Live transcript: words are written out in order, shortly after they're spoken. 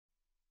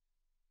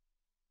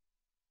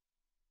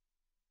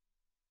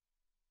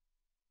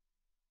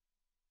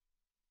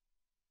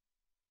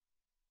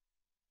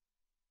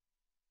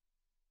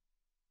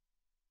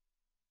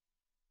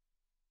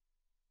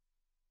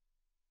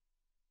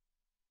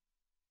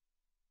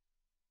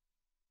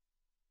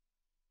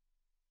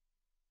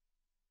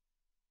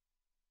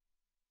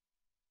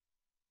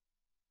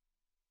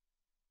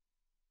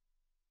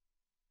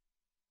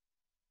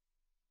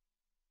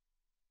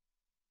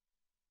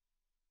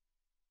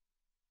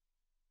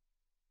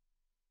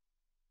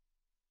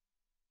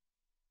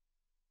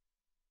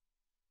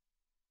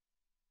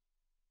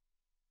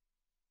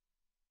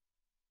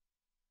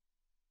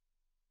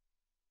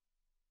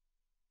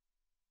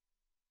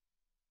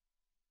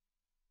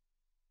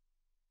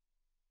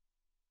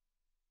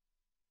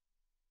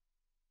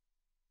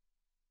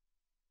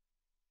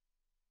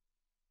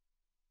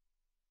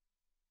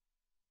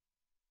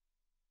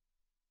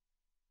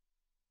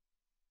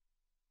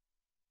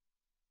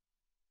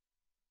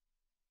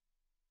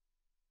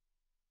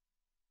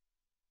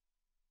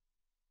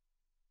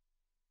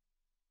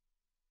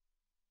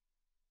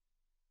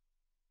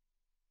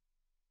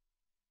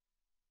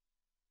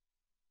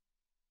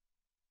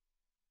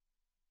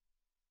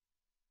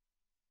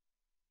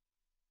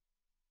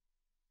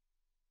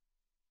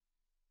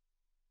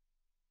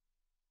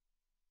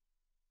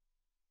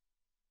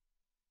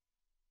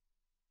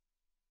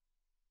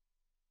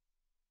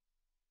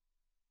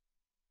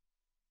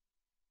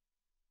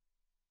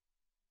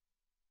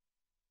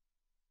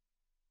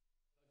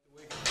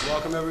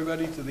Welcome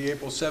everybody to the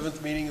April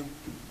 7th meeting of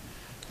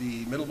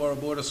the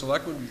Middleborough Board of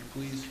Selectmen. Would you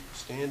please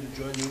stand and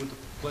join me with the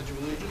Pledge of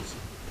Allegiance?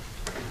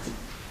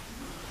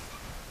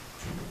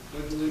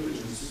 Pledge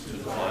allegiance to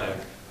the flag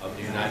of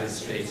the United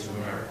States of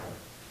America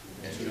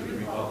and to the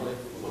republic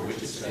for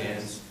which it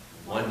stands,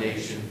 one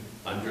nation,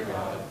 under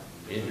God,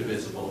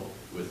 indivisible,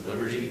 with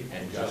liberty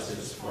and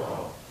justice for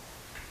all.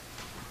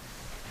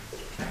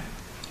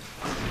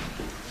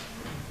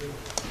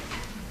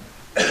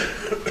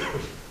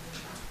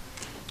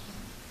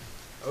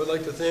 I would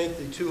like to thank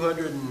the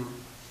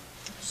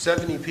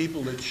 270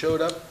 people that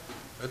showed up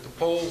at the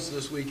polls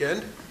this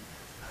weekend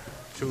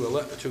to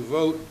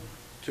vote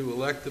to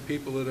elect the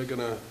people that are going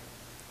to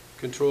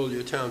control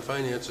your town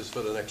finances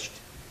for the next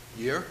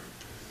year.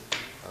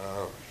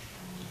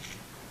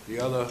 The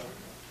other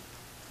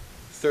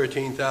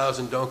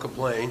 13,000 don't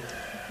complain.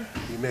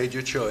 You made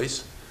your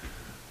choice.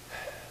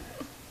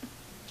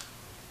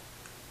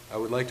 I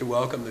would like to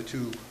welcome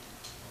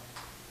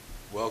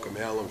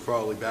Alan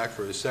Frawley back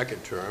for his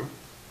second term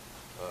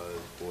as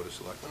Board of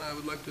Selectmen. I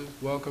would like to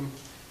welcome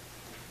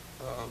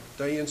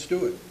Diane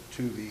Stewart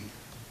to the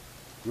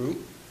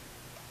group.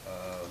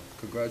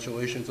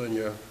 Congratulations on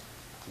your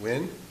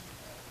win.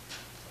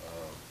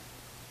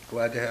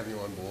 Glad to have you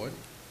on board.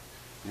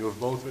 You have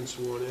both been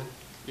sworn in?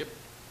 Yep.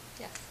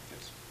 Yes.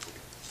 Yes. Okay.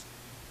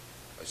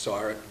 I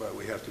saw it, but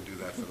we have to do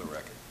that for the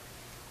record.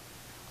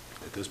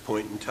 At this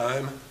point in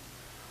time,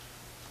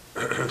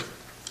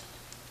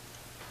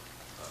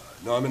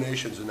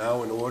 nominations are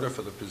now in order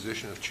for the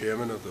position of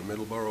Chairman of the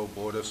Middleborough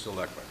Board of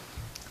Selectmen.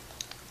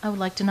 I would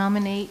like to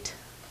nominate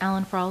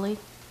Alan Frawley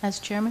as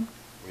chairman.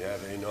 We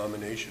have a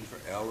nomination for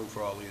Alan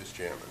Frawley as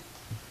Chairman.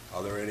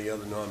 Are there any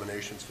other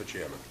nominations for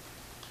Chairman?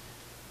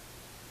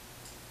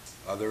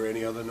 Are there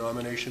any other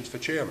nominations for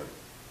Chairman?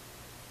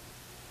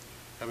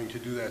 Having to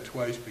do that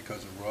twice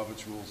because of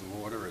Robert's Rules of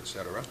Order,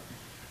 etc.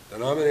 The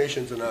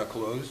nominations are now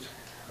closed.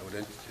 I would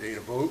entertain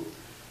a vote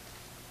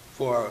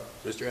for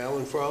Mr.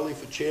 Alan Frawley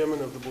for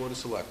Chairman of the Board of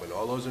Selectmen.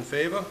 All those in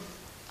favor?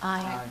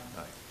 Aye.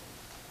 Aye.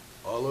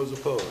 All those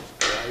opposed?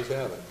 The ayes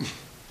have it.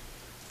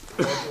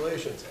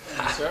 Congratulations.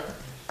 Yes, sir.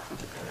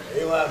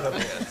 You have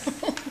it.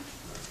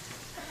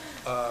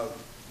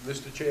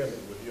 Mr.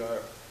 Chairman, with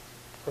your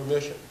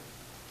permission,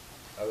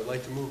 I would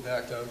like to move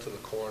back down to the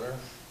corner.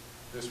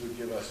 This would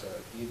give us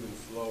an even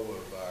flow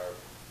of our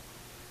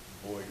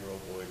boy, girl,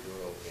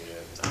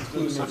 and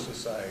inclusive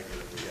society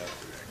that we have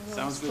today.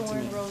 Sounds good to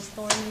me. Rose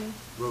Thorn.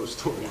 Rose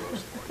Thorn.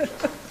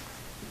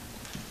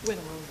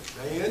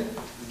 Diane,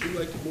 would you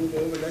like to move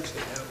over next to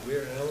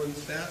where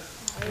Alan's at?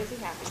 I would be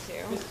happy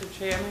to. Mr.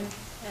 Chairman,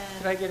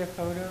 could I get a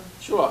photo?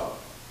 Sure.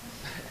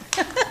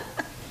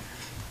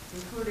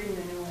 Including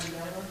the new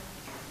endeavor?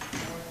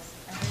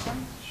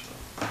 Everyone?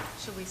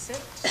 Should we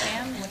sit,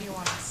 stand? What do you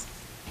want us?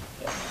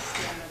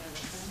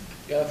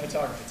 Yeah,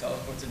 photographer, tell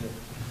us what to do.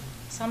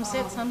 Some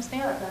sit, some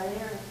stand? Yeah, Diane, you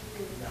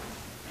can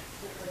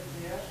sit right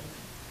there.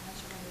 Why don't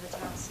you go to the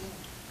top seat?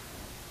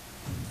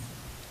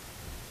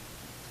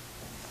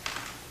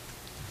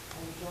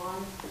 And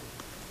John?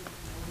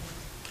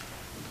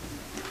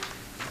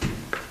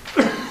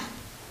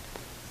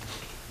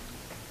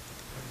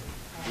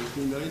 Is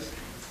he nice?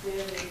 Stand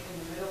in the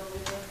middle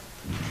there.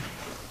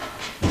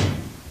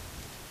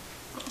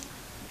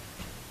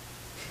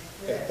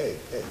 Hey.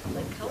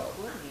 Like how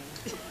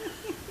coordinated.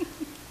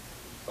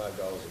 $5 a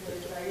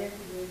picture. Diane,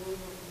 you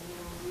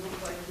look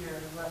like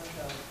you're left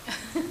out.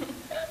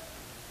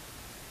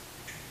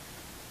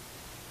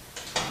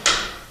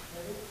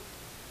 Ready?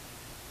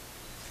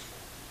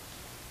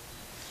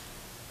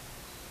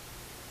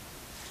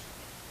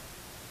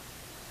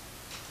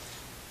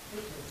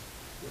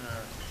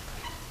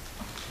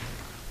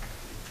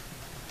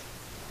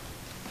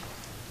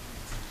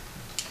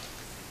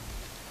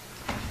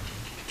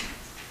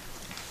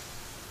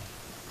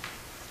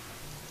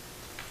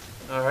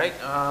 All right,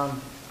 I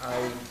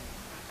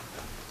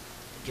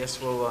guess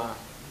we'll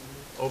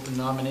open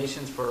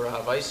nominations for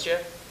vice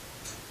chair.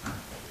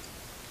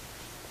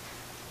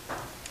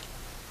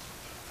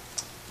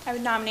 I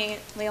would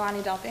nominate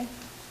Leilani Delphi.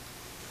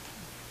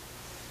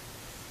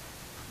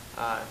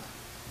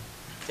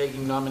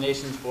 Taking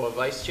nominations for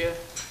vice chair.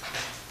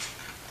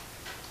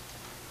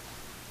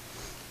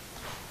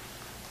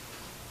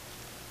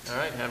 All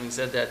right, having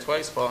said that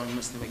twice, following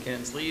Mr.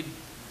 McKinnon's lead,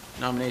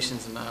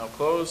 nominations are now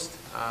closed.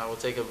 We'll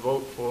take a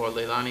vote for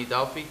Leilani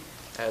Dalphy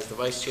as the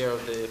vice chair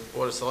of the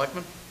Board of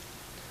Selectmen.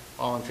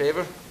 All in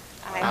favor?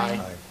 Aye.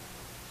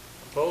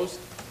 Opposed?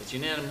 It's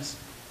unanimous.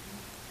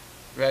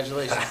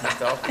 Congratulations, Ms.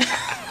 Dalphy.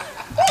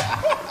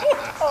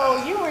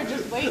 Oh, you were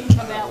just waiting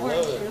for that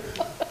word.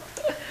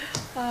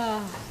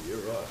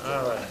 You're off.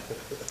 All right.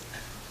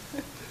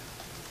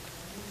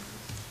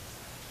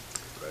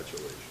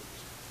 Congratulations.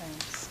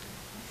 Thanks.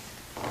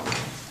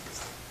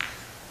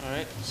 All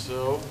right,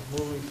 so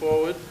moving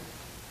forward,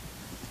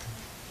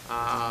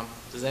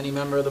 does any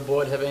member of the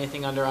board have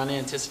anything under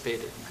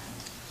unanticipated?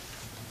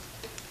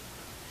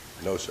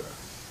 No, sir.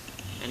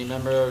 Any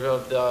member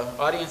of the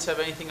audience have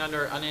anything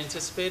under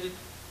unanticipated?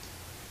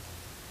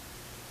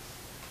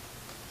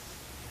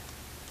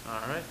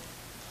 All right.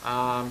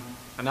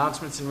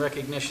 Announcements and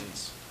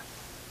recognitions.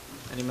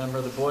 Any member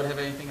of the board have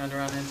anything under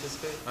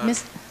unanticipated?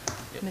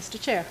 Mr.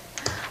 Chair,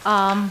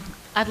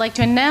 I'd like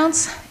to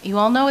announce, you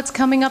all know it's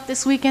coming up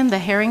this weekend, the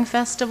Herring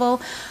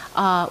Festival.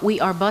 We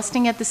are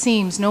busting at the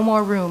seams, no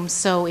more rooms,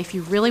 so if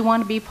you really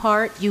want to be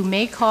part, you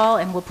may call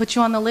and we'll put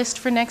you on the list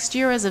for next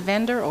year as a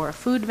vendor or a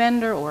food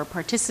vendor or a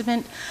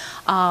participant.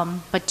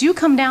 But do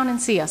come down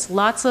and see us.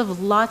 Lots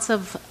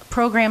of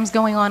programs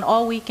going on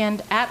all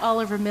weekend at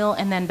Oliver Mill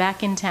and then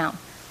back in town.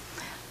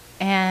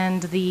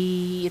 And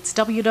it's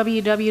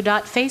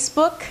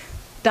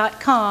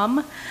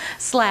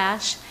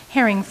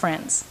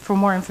www.facebook.com/herringfriends for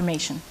more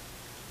information.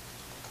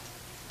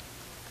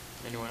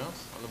 Anyone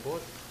else on the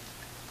board?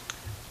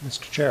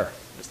 Mr. Chair,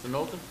 Mr.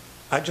 Milton?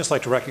 I'd just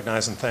like to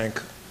recognize and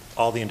thank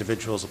all the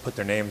individuals who put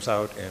their names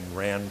out and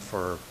ran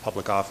for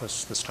public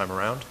office this time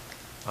around.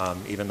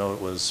 Even though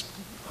it was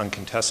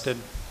uncontested,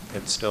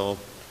 it still,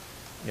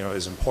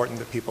 is important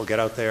that people get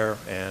out there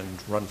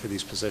and run for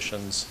these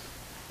positions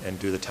and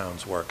do the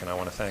town's work. And I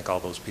want to thank all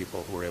those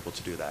people who were able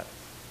to do that.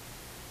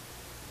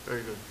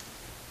 Very good.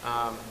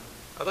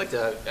 I'd like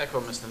to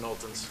echo Mr.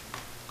 Knowlton's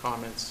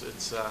comments.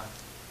 It's, I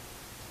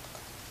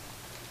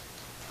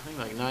think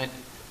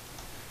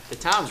the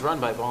town's run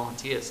by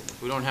volunteers, and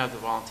if we don't have the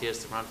volunteers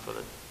to run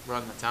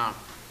the town,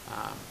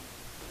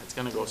 it's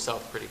going to go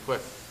south pretty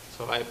quick.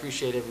 So I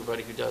appreciate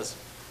everybody who does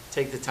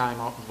take the time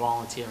out and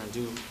volunteer and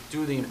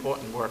do the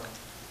important work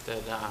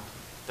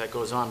that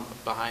goes on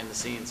behind the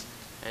scenes.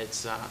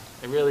 It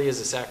really is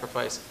a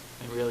sacrifice.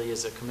 It really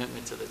is a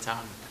commitment to the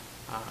town.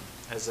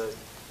 As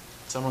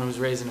someone who's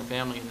raising a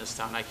family in this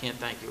town, I can't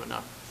thank you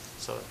enough.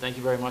 So thank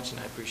you very much,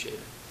 and I appreciate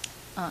it.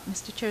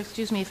 Mr. Chair,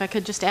 excuse me, if I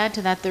could just add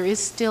to that, there is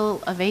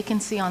still a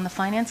vacancy on the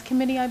Finance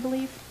Committee, I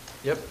believe?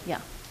 Yep.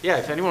 Yeah. Yeah,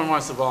 if anyone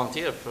wants to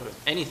volunteer for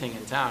anything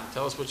in town,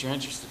 tell us what you're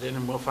interested in,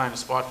 and we'll find a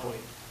spot for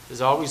you.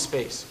 There's always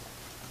space.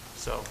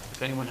 So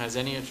if anyone has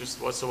any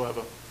interest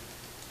whatsoever,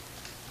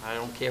 I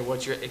don't care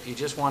if you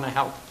just want to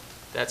help,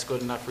 that's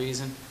good enough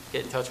reason.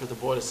 Get in touch with the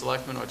Board of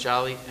Selectmen or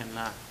Charlie, and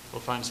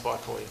we'll find a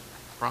spot for you.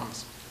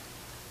 Promise.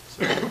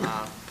 So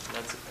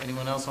that's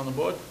anyone else on the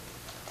board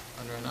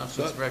under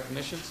announcements and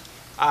recognitions?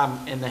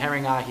 And the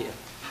herring are here,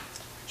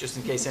 just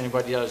in case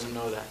anybody doesn't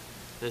know that.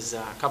 There's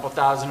a couple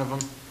thousand of them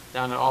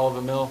down at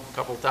Oliver Mill, a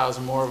couple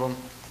thousand more of them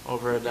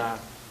over at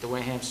the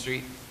Wareham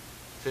Street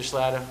Fish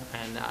Ladder,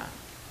 and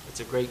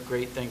it's a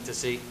great thing to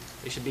see.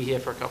 They should be here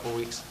for a couple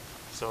weeks,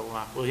 so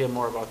we'll hear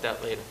more about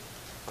that later.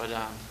 But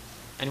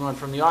anyone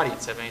from the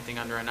audience have anything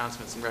under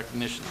announcements and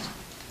recognitions?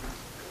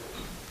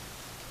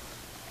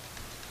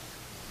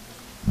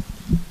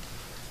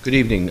 Good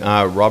evening.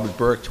 Robert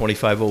Burke,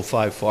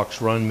 2505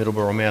 Fox Run,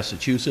 Middleborough,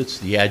 Massachusetts,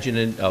 the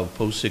adjutant of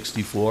Post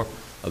 64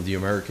 of the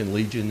American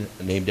Legion,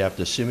 named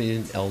after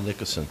Simeon L.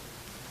 Nickerson.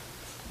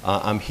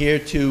 I'm here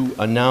to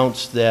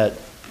announce that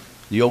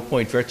the Oak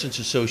Point Veterans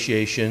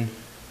Association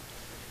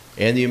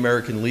and the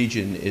American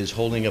Legion is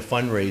holding a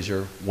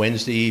fundraiser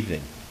Wednesday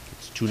evening.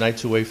 It's 2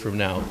 nights away from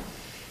now,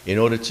 in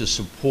order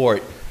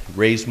to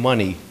raise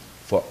money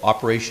for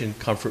Operation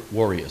Comfort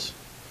Warriors.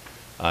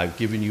 I've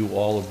given you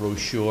all a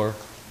brochure.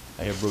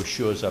 I have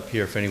brochures up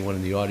here if anyone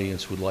in the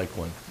audience would like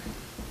one.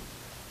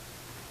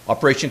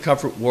 Operation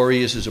Comfort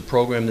Warriors is a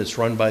program that's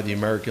run by the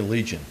American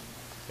Legion.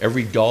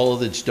 Every dollar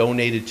that's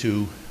donated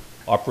to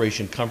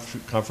Operation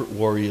Comfort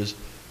Warriors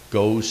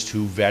goes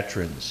to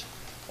veterans.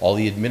 All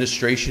the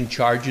administration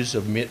charges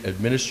of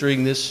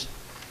administering this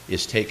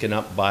is taken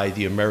up by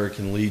the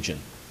American Legion.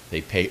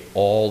 They pay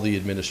all the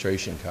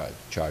administration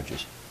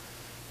charges.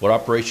 What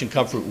Operation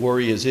Comfort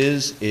Warriors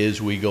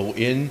is we go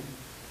in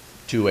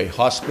to a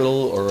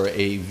hospital or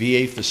a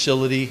VA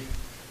facility.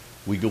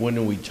 We go in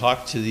and we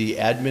talk to the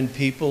admin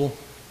people,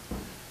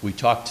 we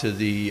talk to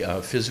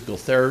the physical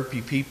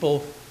therapy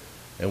people,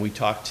 and we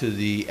talk to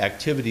the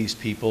activities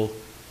people,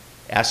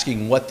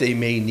 asking what they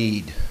may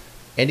need.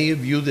 Any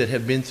of you that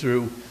have been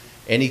through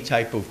any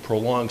type of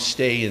prolonged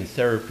stay in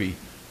therapy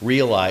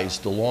realize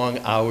the long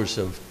hours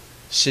of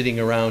sitting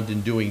around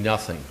and doing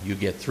nothing. You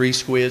get 3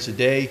 squares a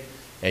day,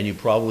 and you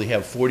probably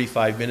have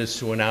 45 minutes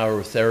to an hour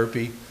of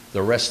therapy.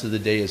 The rest of the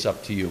day is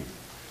up to you.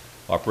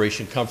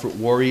 Operation Comfort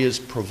Warriors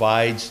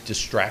provides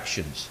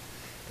distractions.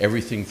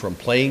 Everything from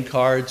playing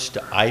cards to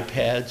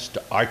iPads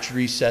to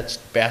archery sets,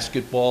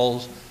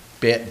 basketballs,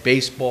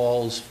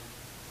 baseballs,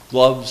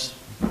 gloves,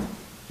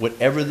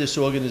 whatever this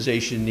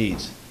organization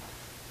needs.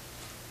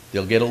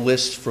 They'll get a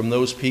list from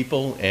those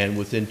people, and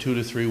within 2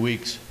 to 3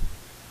 weeks,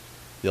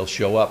 they'll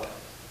show up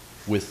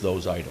with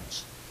those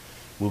items.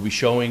 We'll be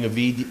showing a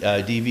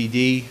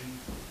DVD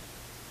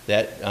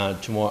that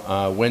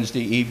Wednesday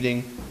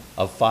evening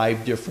of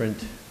 5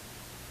 different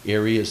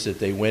areas that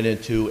they went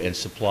into and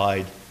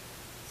supplied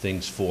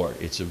things for.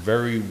 It's a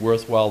very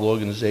worthwhile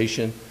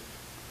organization.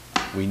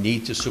 We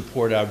need to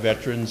support our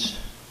veterans.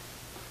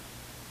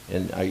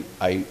 And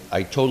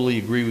I totally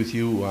agree with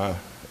you,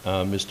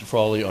 Mr.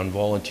 Frawley, on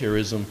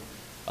volunteerism.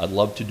 I'd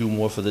love to do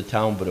more for the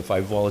town, but if I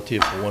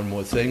volunteer for one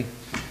more thing,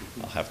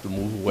 I'll have to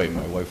move away.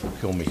 My wife will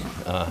kill me.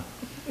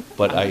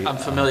 But I'm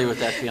familiar with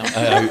that feeling.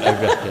 I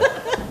bet,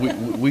 yeah.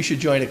 We should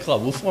join a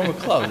club. We'll form a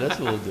club, that's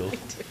what we'll do.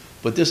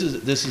 But this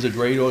is a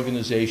great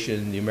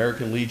organization. The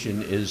American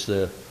Legion is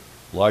the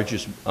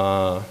largest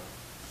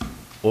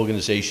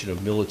organization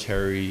of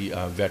military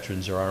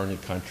veterans there are in the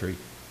country.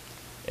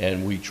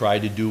 And we try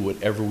to do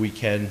whatever we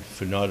can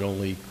for not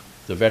only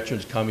the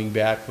veterans coming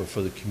back, but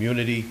for the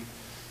community.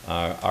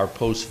 Our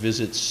post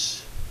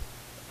visits,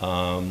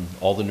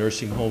 all the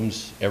nursing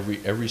homes,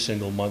 every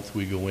single month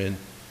we go in.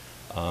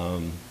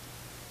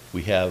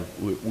 We've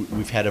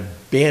had a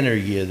banner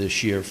year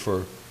this year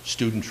for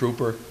Student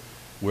Trooper.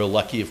 We're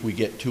lucky if we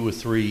get 2 or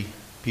 3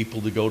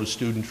 people to go to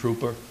Student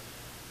Trooper.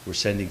 We're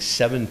sending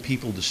 7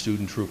 people to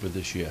Student Trooper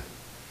this year.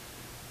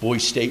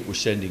 Boys State, we're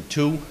sending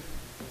 2,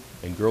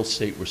 and Girls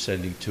State, we're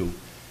sending 2.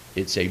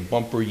 It's a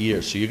bumper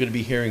year, so you're going to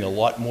be hearing a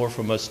lot more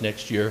from us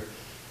next year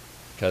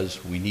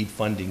because we need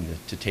funding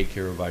to take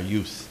care of our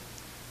youth.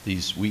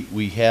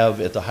 We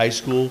have at the high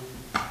school,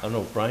 I don't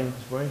know, Brian, is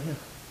Brian here?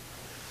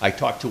 I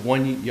talked to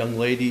one young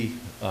lady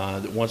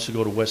that wants to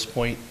go to West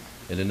Point,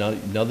 and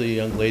another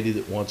young lady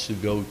that wants to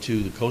go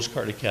to the Coast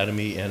Guard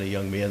Academy, and a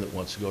young man that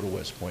wants to go to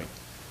West Point.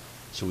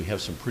 So we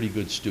have some pretty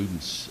good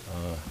students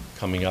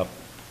coming up.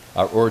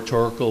 Our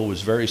oratorical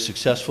was very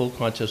successful.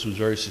 Contest was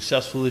very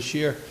successful this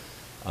year.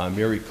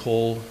 Mary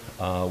Cole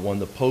won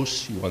the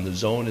post, she won the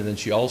zone, and then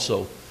she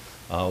also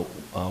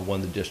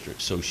won the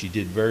district. So she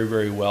did very,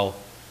 very well.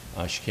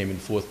 She came in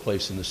 4th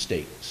place in the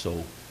state.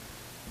 So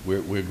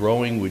we're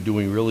growing, we're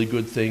doing really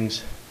good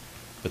things.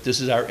 But this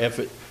is our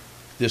effort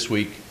this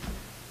week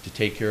to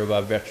take care of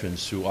our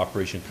veterans through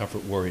Operation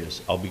Comfort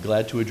Warriors. I'll be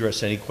glad to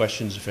address any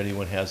questions if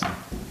anyone has them.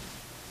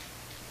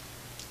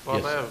 Bob,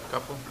 Yes. I have a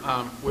couple.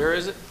 Where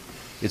is it?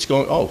 It's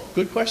going, oh,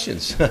 good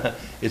questions.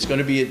 It's going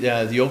to be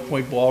at the Oak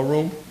Point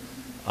Ballroom.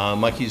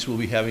 Mikey's will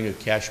be having a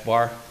cash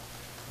bar.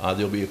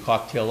 There'll be a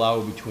cocktail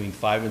hour between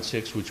 5 and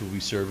 6, which will be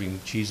serving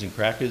cheese and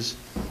crackers.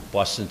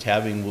 Boston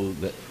Tavern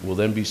will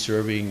then be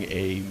serving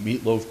a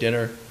meatloaf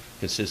dinner,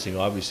 consisting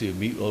obviously of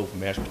meatloaf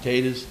and mashed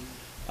potatoes,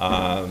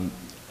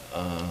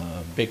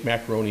 baked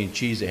macaroni and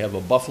cheese. They have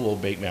a buffalo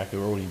baked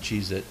macaroni and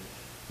cheese that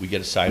we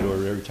get a side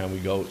order every time we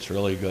go. It's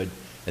really good.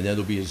 And then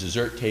there'll be a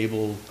dessert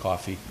table,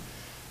 coffee.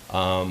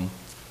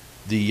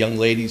 The young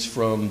ladies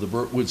from the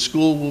Burtwood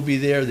School will be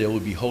there. They will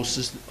be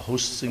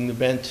hosting the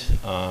event.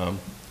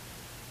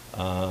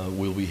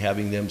 We'll be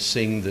having them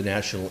sing the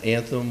national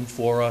anthem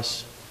for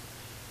us.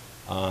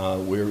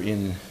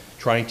 We're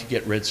trying to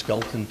get Red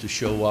Skelton to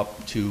show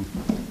up to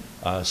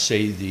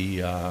say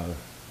the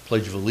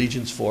Pledge of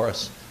Allegiance for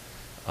us.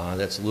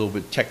 That's a little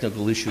bit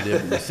technical issue there,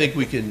 but we think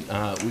we can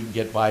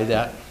get by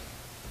that.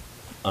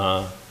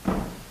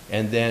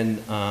 And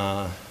then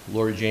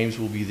Laura James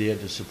will be there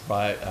to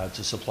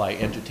supply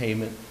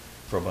entertainment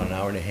for about an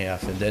hour and a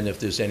half. And then if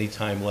there's any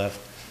time left,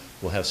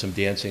 we'll have some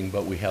dancing.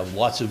 But we have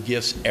lots of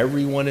gifts.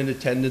 Everyone in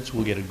attendance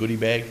will get a goodie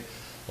bag.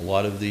 A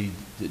lot of the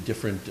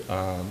different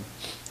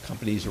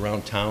companies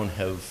around town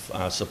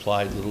have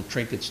supplied little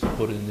trinkets to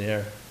put in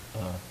there.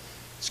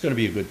 It's going to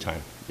be a good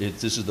time.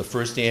 This is the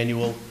first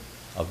annual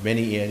of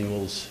many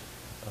annuals,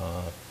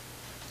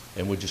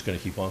 and we're just going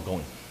to keep on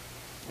going.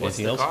 What's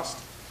Anything the else? cost?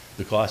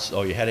 The cost,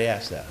 oh, you had to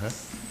ask that, huh?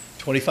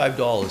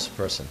 $25 a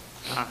person.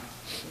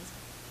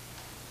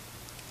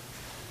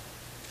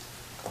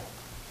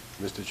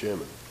 Mr.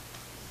 Chairman,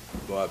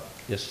 Bob,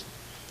 Yes.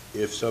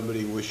 if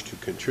somebody wished to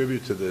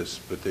contribute to this,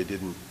 but they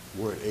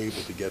weren't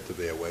able to get to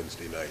there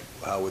Wednesday night,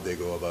 how would they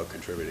go about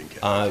contributing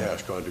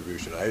cash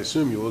contribution? I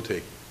assume you will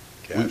take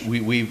cash.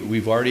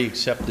 We've already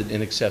accepted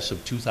in excess of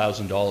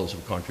 $2,000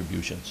 of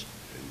contributions.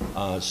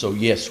 So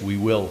yes, we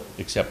will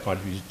accept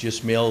contributions.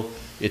 Just mail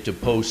it to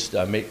post,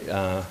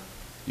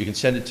 you can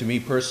send it to me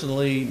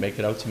personally, make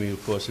it out to me,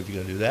 of course, if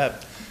you're going to do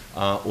that,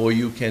 or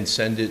you can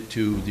send it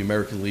to the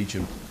American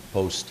Legion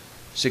Post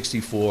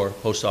 64,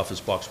 Post Office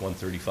Box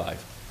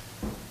 135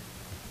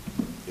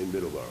 In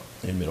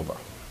Middleborough. in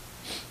Middleborough.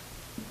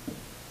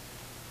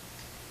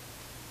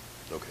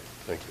 Okay,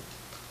 thank you.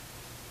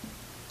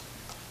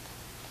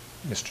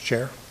 Mr.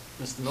 Chair?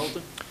 Mr.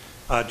 Middleton?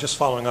 Just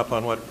following up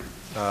on what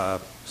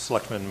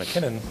Selectman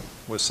McKinnon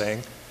was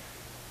saying,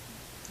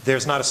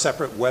 there's not a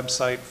separate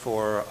website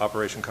for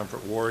Operation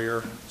Comfort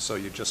Warrior, so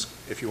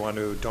if you want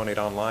to donate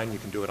online, you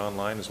can do it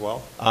online as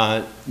well?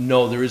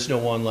 No, there is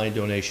no online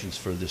donations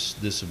for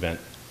this event.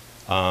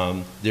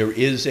 There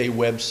is a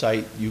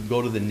website. You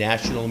go to the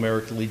National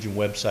American Legion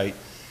website,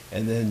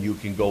 and then you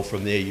can go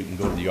from there. You can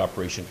go to the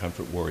Operation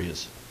Comfort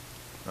Warriors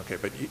Okay,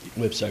 but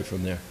website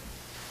from there.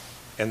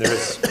 and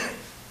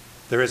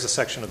there is a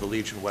section of the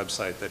Legion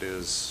website that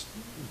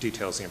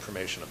details the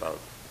information about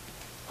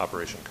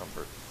Operation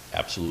Comfort.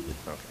 Absolutely.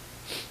 Okay.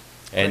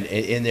 And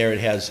in there, it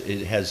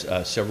has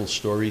several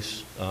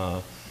stories,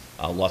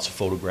 lots of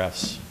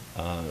photographs,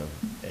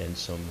 and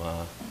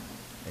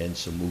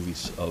some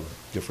movies of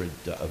different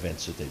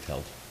events that they've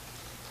held.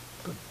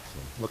 Good.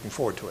 Looking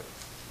forward to it.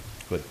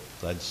 Good.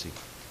 Glad to see.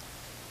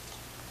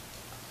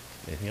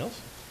 Anything else?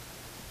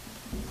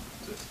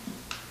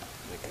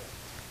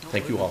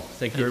 Thank you all.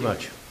 Thank you very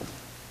much.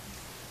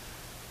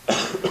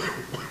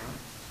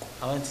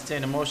 I'll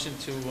entertain a motion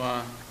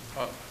to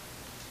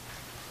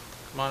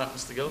Come on up,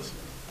 Mr. Gillis.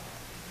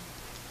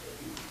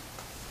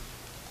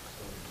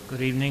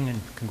 Good evening, and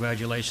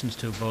congratulations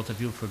to both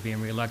of you for being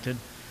reelected.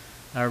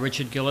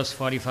 Richard Gillis,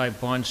 45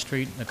 Bond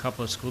Street, a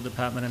couple of school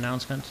department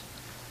announcements.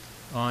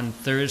 On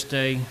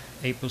Thursday,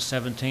 April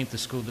 17th, the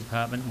school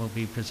department will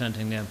be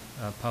presenting their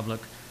public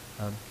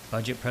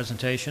budget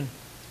presentation.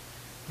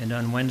 And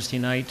on Wednesday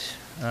night,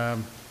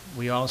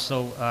 we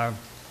also are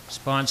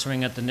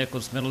sponsoring at the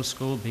Nichols Middle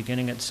School,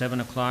 beginning at 7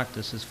 o'clock.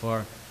 This is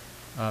for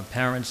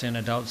parents and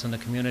adults in the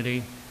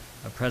community,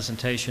 a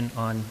presentation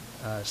on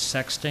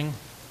sexting.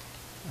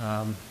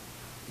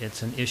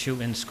 It's an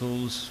issue in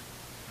schools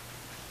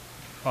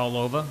all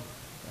over,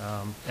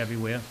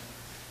 everywhere,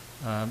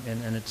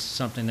 and it's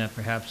something that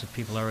perhaps if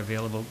people are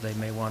available, they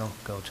may want to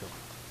go to.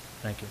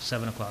 Thank you.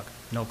 7 o'clock,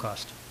 no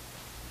cost.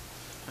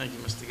 Thank you,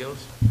 Mr.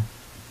 Gillis.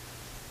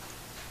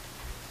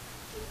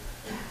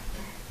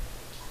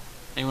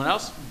 Anyone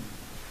else?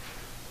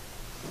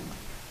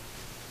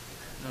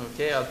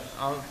 Okay,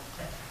 I'll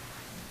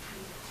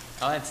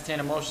entertain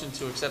a motion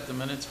to accept the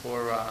minutes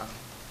for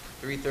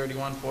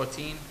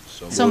 3/31/14.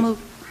 So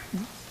moved.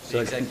 The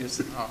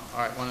executives, oh, all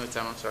right, one at a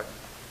time, I'm sorry.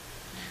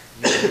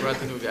 You brought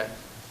the new guy.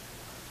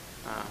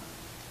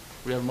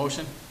 We have a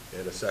motion?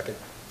 And a second?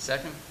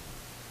 Second?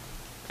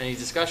 Any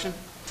discussion?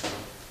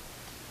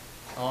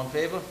 All in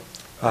favor?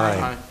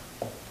 Aye.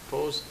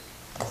 Opposed?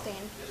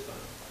 Abstain.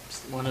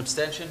 One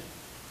abstention?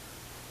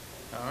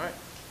 All right.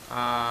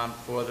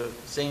 For the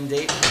same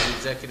date, the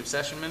executive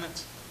session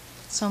minutes?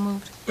 So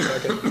moved.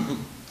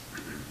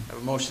 Have a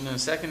motion and a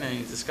second.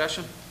 Any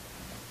discussion?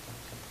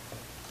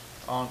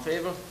 All in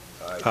favor?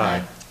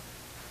 Aye.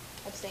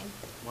 Abstain.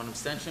 One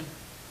abstention?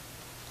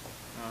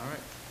 All right.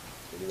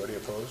 Anybody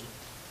opposed?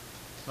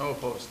 No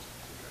opposed.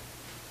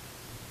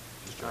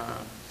 Just checking.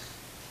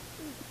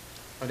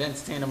 I would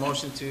entertain a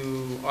motion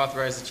to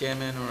authorize the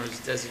chairman or his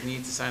designee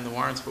to sign the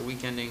warrants for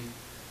week ending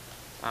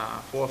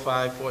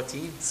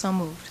 4/5/14. So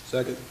moved.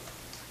 Second?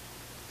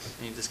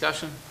 Any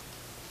discussion?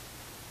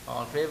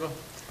 All in favor?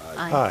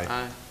 Aye.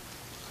 Aye.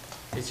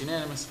 It's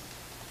unanimous.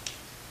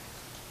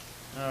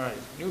 All right,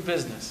 new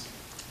business.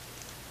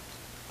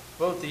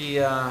 Vote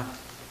the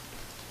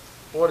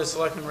Board of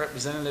Selectmen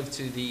representative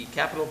to the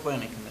Capital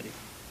Planning Committee.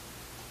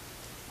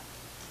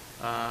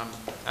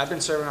 I've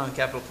been serving on the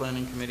Capital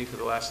Planning Committee for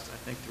the last, I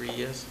think, 3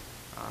 years.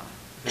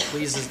 If it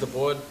pleases the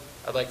board,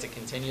 I'd like to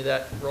continue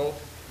that role.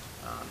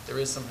 There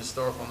is some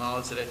historical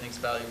knowledge that I think is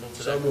valuable to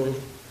that. So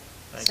moved.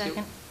 Thank you.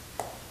 Second.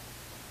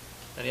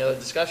 Any other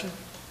discussion?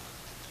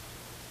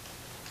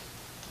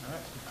 All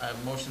right, I have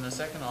a motion and a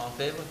second. All in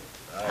favor?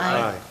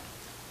 Aye.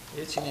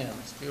 It's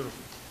unanimous.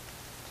 Beautiful.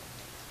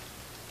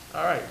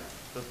 All right.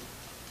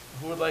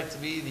 Who would like to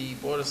be the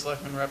Board of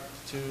Selectmen rep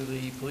to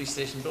the Police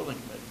Station Building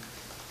Committee?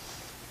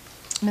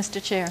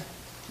 Mr. Chair,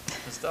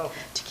 Ms. Delphi.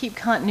 to keep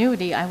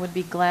continuity, I would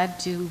be glad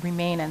to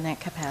remain in that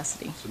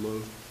capacity. So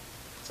moved.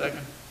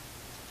 Second?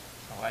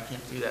 Oh, I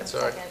can't do that,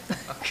 sorry.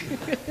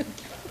 Second.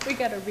 We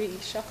got to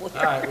reshuffle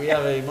All right, we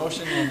have a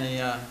motion and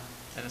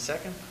a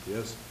second.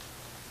 Yes.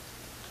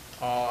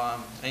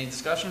 Any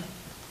discussion?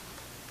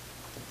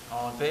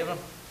 All in favor?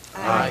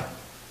 Aye.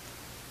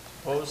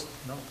 Opposed?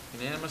 No.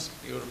 Unanimous?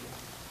 Beautiful.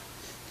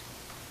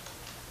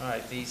 All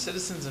right, the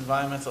Citizens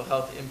Environmental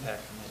Health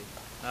Impact Committee.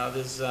 Now,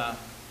 there's,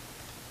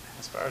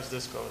 as far as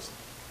this goes,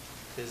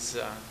 there's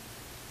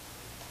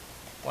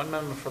one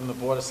member from the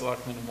Board of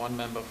Selectmen and one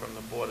member from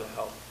the Board of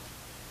Health.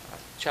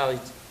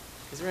 Charlie,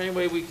 is there any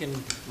way we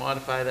can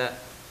modify that?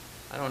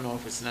 I don't know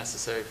if it's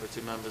necessary for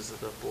 2 members of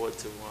the board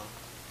to,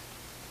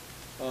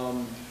 I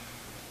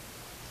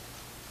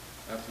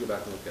have to go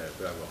back and look at it,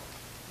 but I will.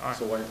 all right.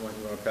 So why don't you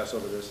want to pass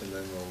over this and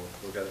then we'll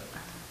look at it?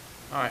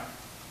 All right,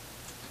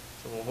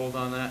 so we'll hold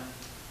on that.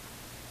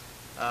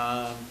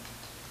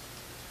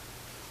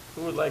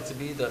 Who would like to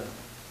be the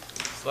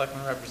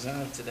selectman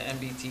representative to the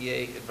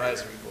MBTA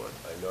Advisory Board?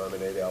 I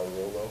nominate Al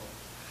Rollo.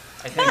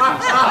 I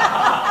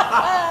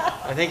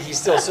think he's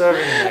still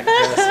serving in that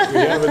capacity.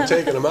 We haven't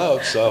taken him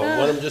out, so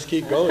let him just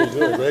keep going. He's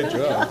doing a great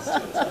job.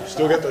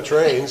 Still got the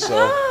train,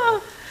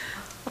 so.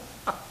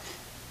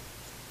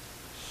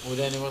 Would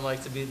anyone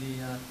like to be the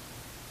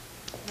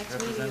Next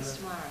meeting is representative?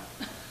 tomorrow.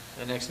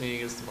 The next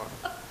meeting is tomorrow.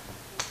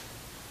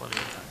 Plenty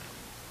of time.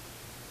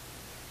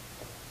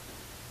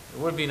 It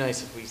would be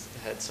nice if we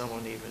had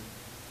someone even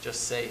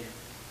just say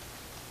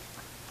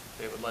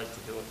they would like to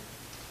do it.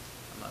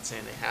 I'm not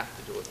saying they have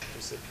to do it,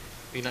 just it'd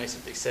be nice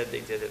if they said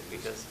they did it,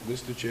 because,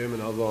 Mr. Chairman,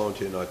 I'll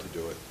volunteer not to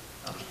do it.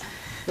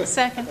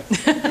 Second.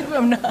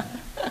 I'm not.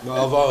 No,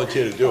 I'll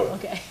volunteer to do it.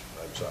 Okay.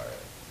 I'm sorry,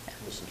 I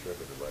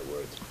misinterpreted my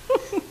words.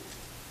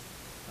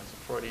 that's a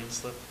Freudian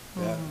slip.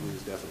 That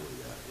is definitely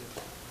that,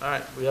 yes. All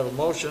right, we have a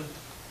motion.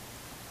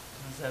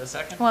 Is that a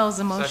second? Well, it was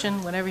a motion,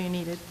 Second. whatever you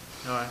needed.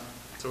 All right,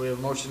 so we have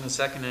a motion and a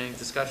second. Any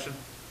discussion?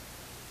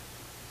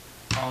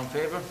 All in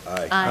favor?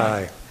 Aye.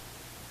 Aye.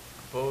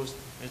 Opposed?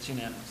 It's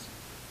unanimous.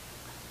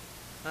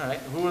 All right,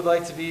 who would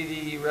like to be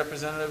the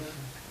representative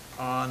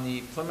on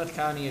the Plymouth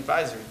County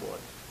Advisory Board?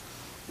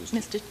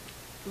 Mr.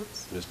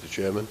 Oops. Mr.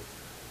 Chairman,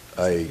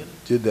 I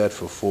did that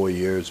for 4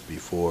 years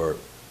before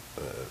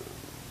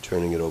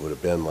turning it over to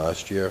Ben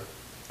last year.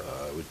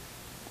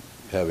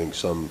 Having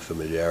some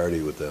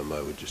familiarity with them,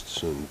 I would just as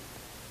soon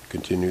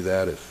continue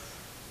that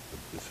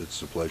if it's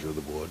the pleasure of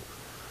the board.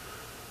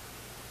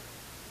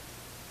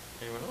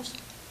 Anyone else?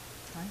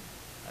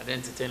 I'd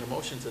entertain a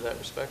motion to that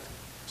respect.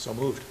 So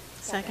moved.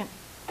 Second.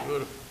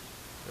 Beautiful.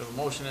 We have a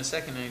motion and a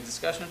second. Any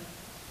discussion?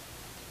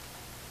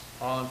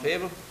 All in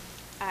favor?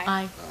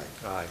 Aye.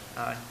 Aye.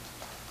 Aye.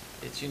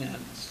 It's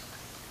unanimous.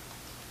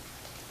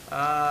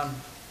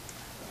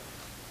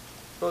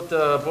 Vote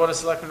the Board of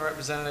Selectmen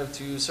representative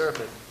to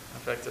Serpent,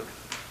 effective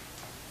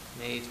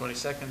May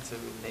 22nd to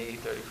May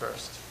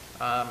 31st.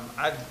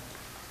 I've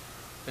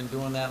been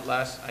doing that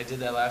I did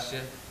that last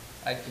year.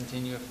 I'd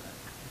continue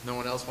if no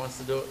one else wants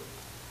to do it.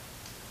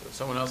 If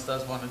someone else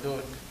does want to do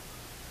it.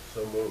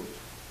 So moved.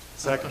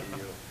 Second.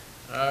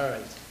 All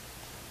right.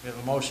 We have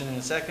a motion and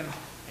a second.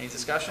 Any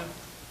discussion?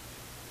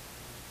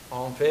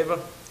 All in favor?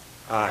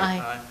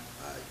 Aye. Aye.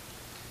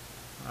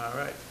 All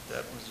right,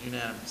 that was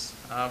unanimous.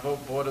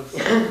 Vote Board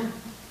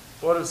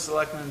of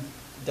Selectmen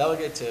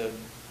delegate to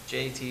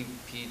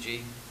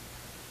JTPG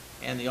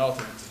and the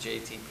alternate to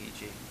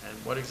JTPG. And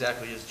what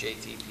exactly is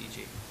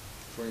JTPG?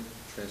 Joint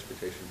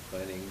Transportation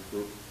Planning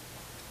Group.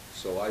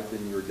 So I've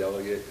been your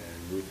delegate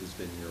and Ruth has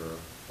been your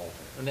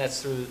alternate. And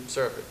that's through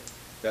Serpent.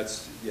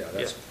 That's, yeah,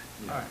 that's, Yeah.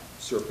 you know, All right.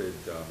 Serpent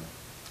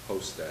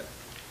hosts that.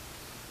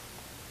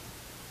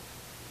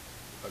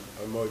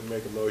 I might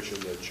make a motion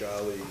that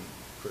Charlie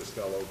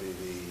Cristello be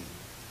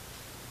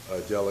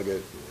the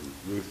delegate and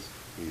Ruth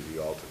be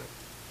the alternate.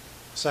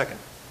 Second.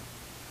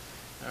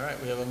 All right,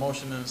 we have a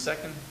motion and a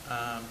second.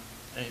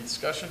 Any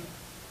discussion?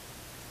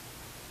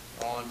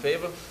 All in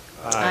favor?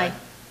 Aye.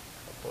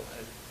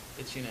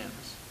 It's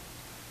unanimous.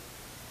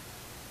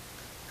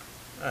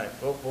 All right,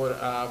 vote Board,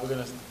 we're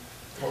gonna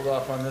hold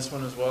off on this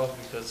one as well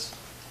because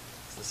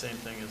it's the same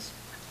thing as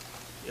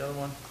the other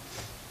one.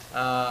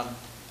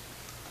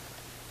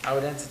 I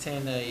would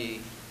entertain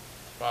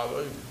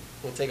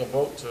we'll take a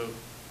vote to,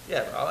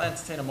 I'll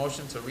entertain a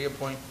motion to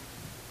reappoint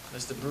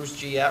Mr. Bruce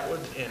G. Atwood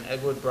and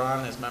Edward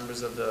Braun as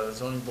members of the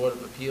Zoning Board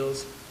of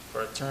Appeals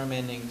for a term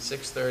ending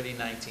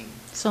 6/30/19.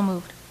 So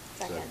moved.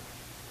 Second.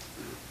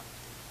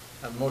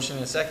 A motion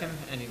and a second.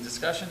 Any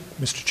discussion?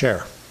 Mr.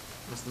 Chair.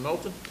 Mr.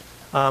 Moulton?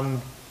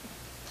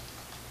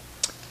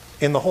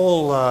 In the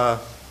whole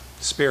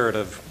spirit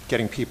of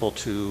getting people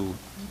to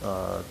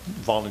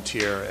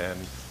volunteer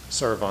and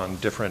serve on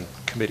different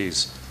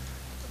committees,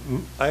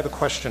 I have a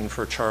question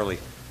for Charlie.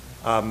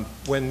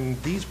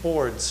 When these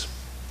boards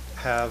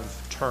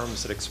have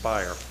terms that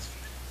expire,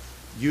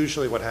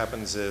 usually what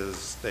happens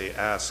is they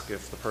ask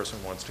if the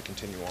person wants to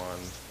continue on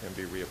and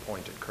be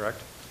reappointed,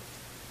 correct?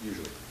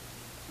 Usually.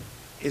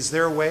 Is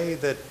there a way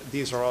that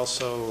these are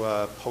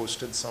also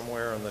posted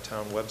somewhere on the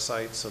town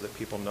website so that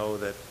people know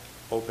that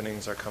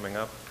openings are coming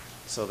up,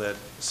 so that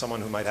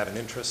someone who might have an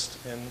interest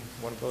in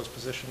one of those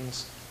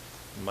positions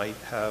might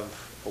have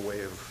a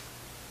way of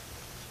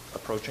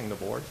approaching the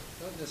board?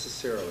 Not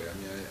necessarily. I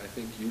mean, I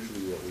think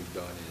usually what we've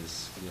done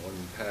is, you know, when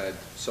we've had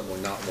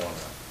someone not want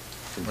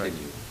to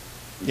continue.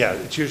 Yeah,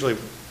 it's usually,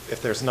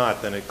 if there's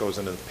not, then it goes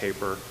into the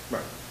paper.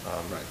 Right,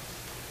 right.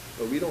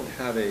 But we don't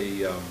have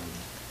a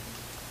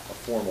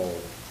formal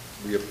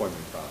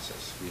reappointment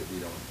process. We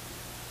don't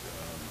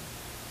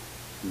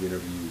do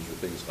interviews or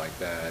things like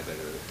that at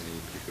any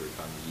particular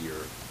time of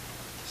year.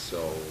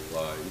 So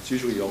it's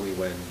usually only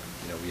when,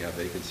 you know, we have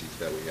vacancies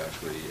that we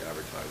actually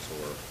advertise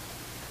or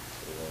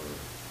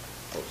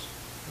post.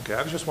 Okay,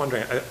 I was just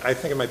wondering, I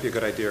think it might be a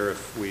good idea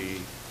if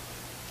we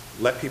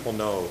let people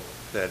know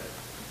that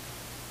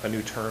a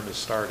new term is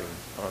starting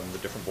on the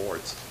different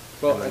boards.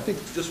 Well, I think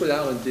just what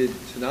Alan did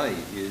tonight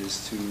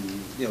is to,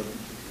 you know,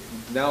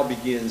 now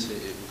begins,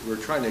 we're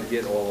trying to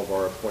get all of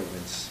our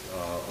appointments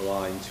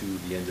aligned to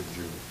the end of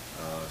June.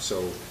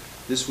 So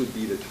this would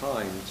be the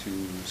time to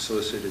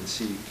solicit and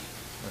seek,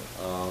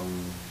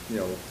 you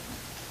know,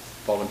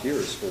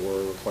 volunteers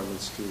for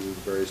appointments to the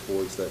various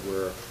boards that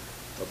we're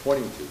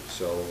appointing to.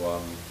 So,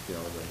 you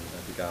know,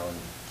 I think Alan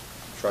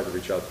tried to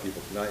reach out to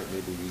people tonight.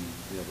 Maybe we,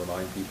 you know,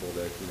 remind people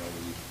that, you know,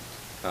 we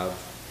have,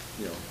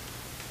 you know,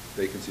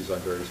 vacancies on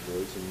various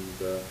boards and,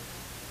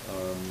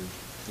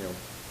 you know,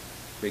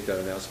 make that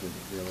announcement,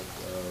 you know,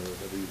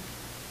 every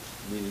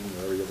meeting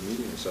or every other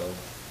meeting or so.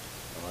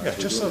 Yeah,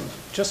 just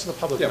so the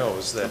public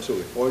knows that,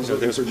 absolutely. You know,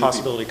 there's a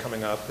possibility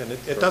coming up, and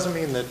it doesn't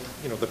mean that,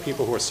 you know, the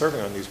people who are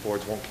serving on these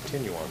boards won't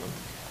continue on them.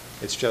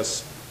 It's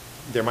just,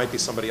 there might be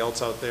somebody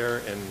else out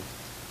there, and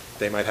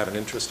they might have an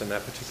interest in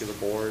that particular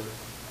board.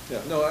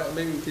 Yeah, no,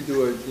 maybe we could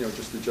do a, you know,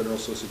 just a general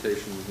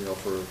solicitation, you know,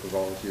 for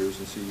volunteers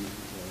and see,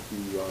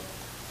 you know,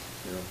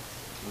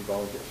 who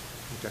volunteers.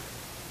 Okay,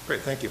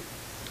 great, thank you.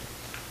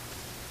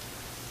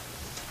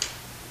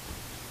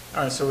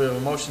 All right, so we have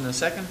a motion and a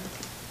second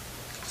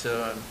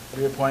to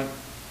reappoint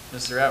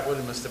Mr. Atwood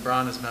and Mr.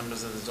 Braun as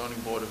members of the Zoning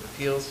Board of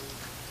Appeals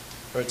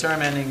for a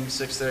term ending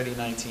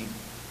 6/30/19.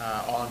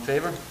 All in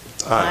favor?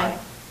 Aye.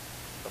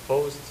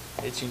 Opposed?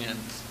 It's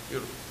unanimous.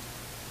 Beautiful.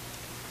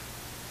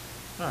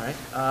 All right.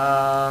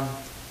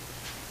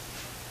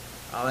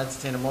 I'll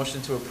entertain a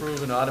motion to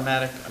approve an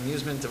automatic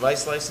amusement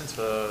device license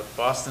for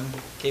Boston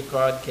Cape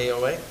Cod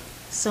KOA.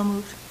 So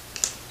moved.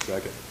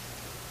 Second.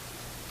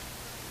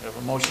 We have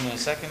a motion and a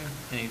second.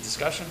 Any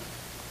discussion?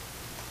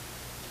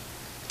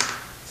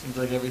 Seems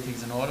like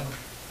everything's in order.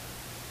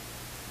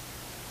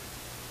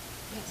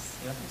 Yes.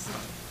 Yeah.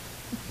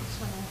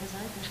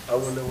 I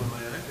wonder where my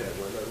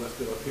iPad went. I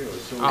left it up here. I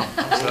was so Oh,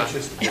 I'm sorry.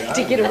 anxious to get out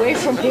To of get here. away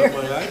from I here. left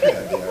my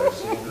iPad there. I was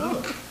saying, no,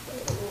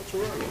 what's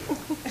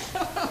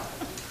wrong?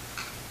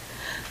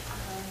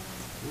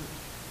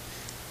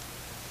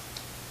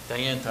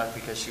 Diane thought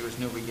because she was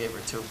new, we gave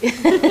her two.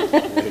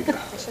 There you go.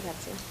 I should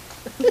have two.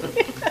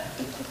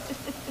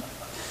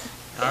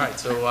 All right,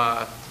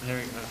 so,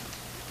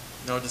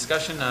 no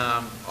discussion,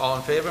 all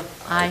in favor?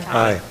 Aye.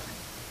 Aye.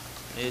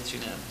 It's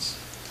unanimous.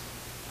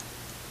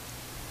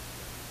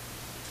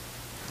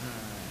 All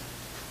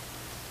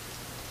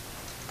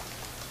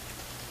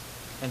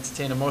right.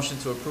 Entertain a motion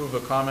to approve a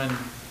common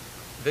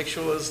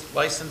victualer's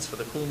license for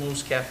the Cool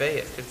Moose Cafe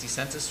at 50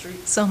 Center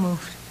Street. So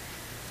moved.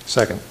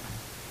 Second.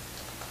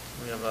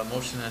 We have a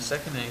motion and a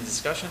second, any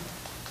discussion?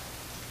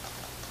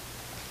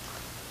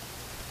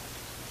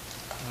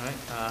 All right,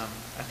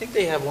 I think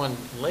they have one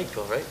in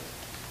Lakeville, right?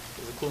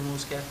 There's a Cool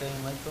Moose Cafe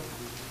in Lakeville?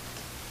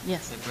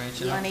 Yes. They're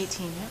branching out? On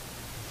 18, yeah.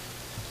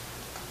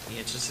 Be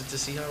interested to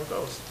see how it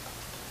goes.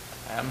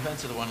 I haven't been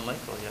to the one in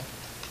Lakeville yet.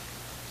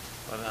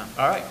 But,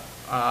 all right,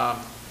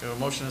 we have a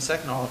motion and a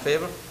second, all in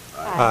favor?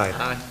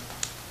 Aye.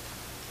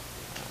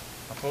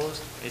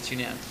 Opposed? It's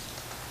unanimous.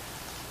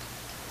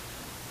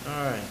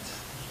 All right.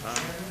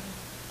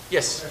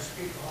 Yes, Can I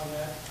speak on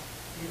that,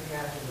 even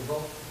after the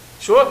vote?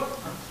 sure.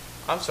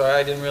 I'm sorry,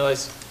 I didn't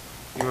realize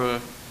you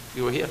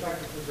were here. I'd like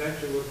to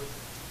present you with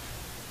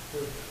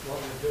what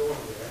we're doing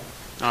there.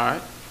 All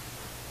right.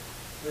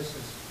 This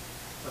is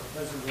a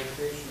pleasant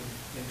location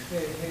in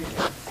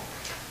Fairhaven.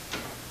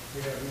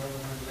 We have another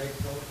one in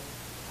Lakeville.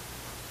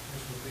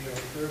 This will be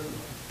our third one.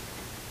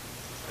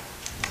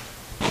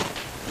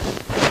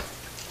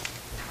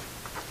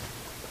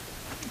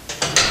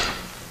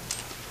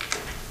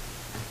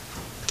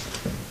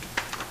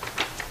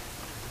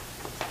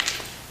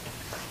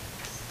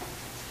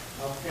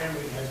 Our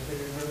family has been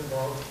in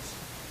Middleborough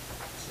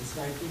since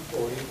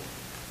 1940.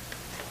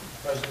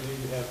 Presently,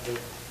 we have the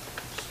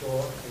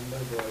store in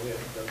Middleborough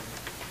here, the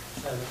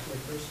Savage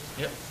Liquors.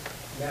 Yep.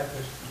 And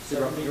after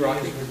 70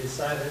 years, we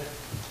decided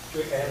to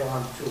add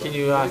on to it. Can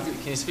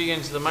you speak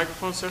into the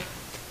microphone, sir?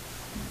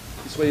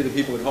 This way the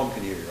people at home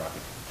can hear you, Rocky.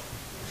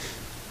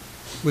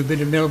 We've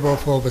been in Middleborough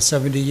for over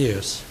 70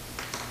 years.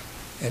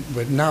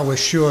 But now we're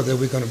sure that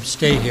we're going to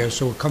stay here,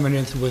 so we're coming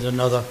in with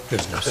another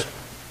business.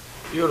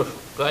 Beautiful.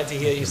 Glad to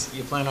hear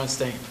you plan on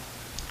staying.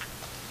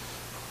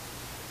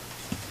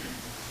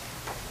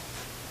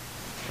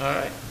 All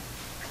right.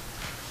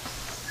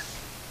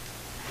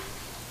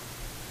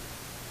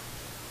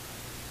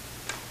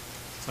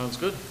 Sounds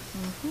good.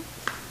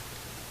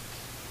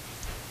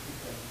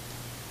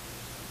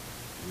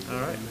 All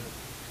right.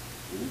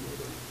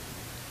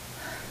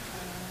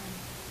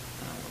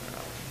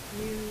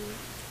 You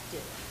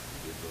did.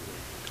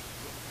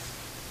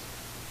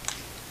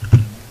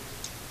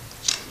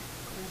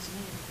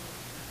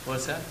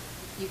 What's that?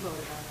 You voted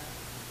on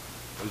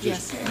that. I was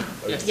Yes.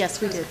 just-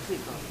 Yes, we did.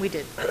 We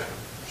did.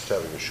 Just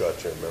having a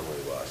short-term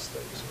memory loss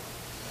thing, so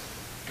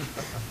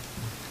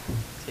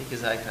Take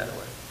his iPad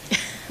away.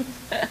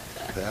 it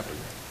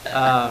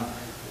happened.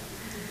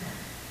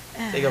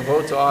 Take a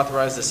vote to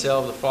authorize the sale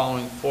of the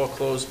following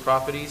foreclosed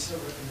properties: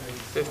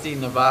 50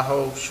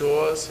 Navajo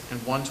Shores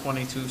and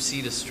 122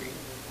 Cedar Street.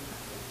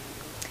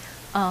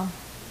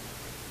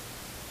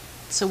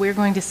 So we're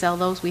going to sell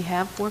those. We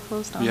have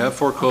foreclosed on We them? have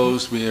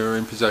foreclosed, we are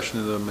in possession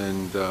of them,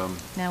 and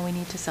Now we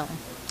need to sell them.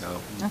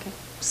 now, Okay.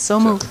 So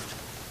moved.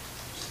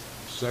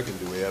 Second,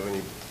 do we have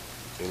any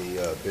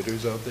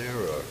bidders out there,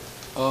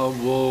 or?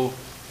 we'll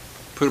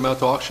put them out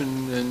to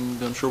auction,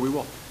 and I'm sure we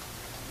will.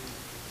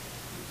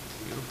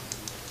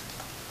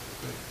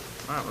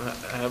 All right,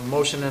 I have a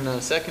motion and a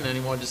second. Any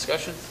more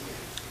discussion?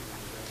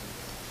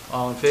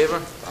 All in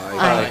favor?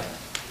 Aye.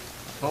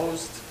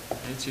 Opposed?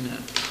 It's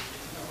unanimous.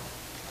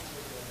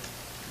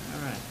 All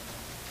right.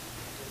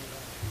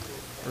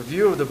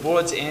 Review of the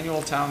board's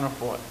annual town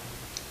report.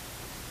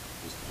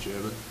 Mr.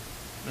 Chairman,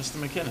 Mr.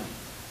 McKinnon.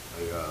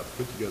 I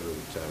put together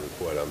the town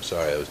report. I'm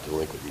sorry I was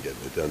delinquent in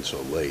getting it done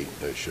so late.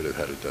 I should have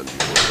had it done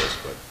before this,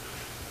 but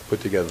put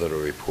together the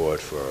report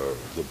for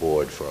the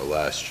board for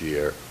last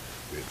year.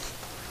 We've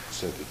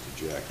sent it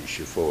to Jackie.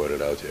 She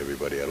forwarded it out to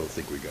everybody. I don't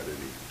think we got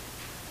any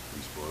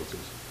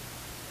responses,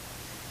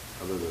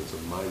 other than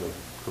some minor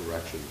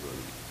corrections on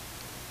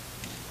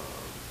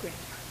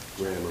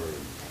grammar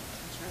and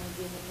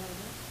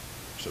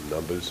some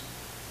numbers,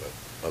 but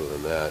other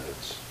than that,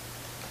 it's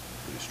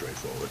pretty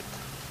straightforward.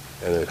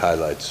 And it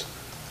highlights,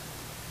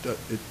 the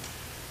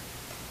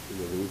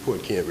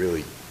report can't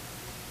really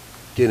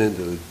get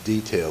into the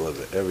detail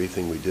of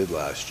everything we did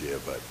last year,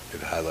 but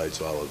it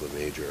highlights all of the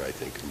major, I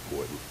think,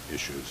 important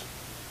issues.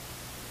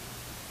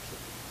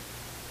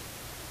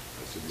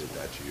 I submit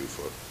that to you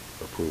for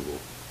approval.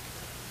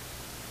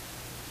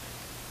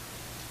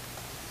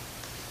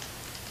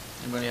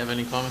 Anybody have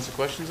any comments or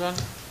questions on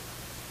it?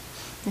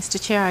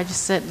 Mr. Chair, I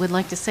just would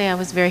like to say I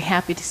was very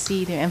happy to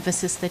see the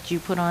emphasis that you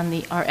put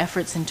on our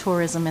efforts in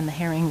tourism and the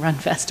Herring Run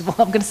Festival.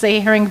 I'm going to say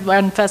Herring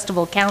Run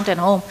Festival, count at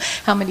home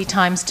how many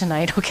times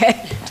tonight,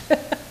 okay?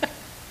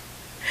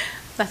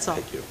 That's all.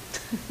 Thank you.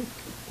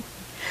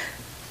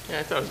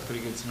 Yeah, I thought it was a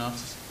pretty good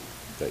synopsis.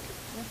 Thank you.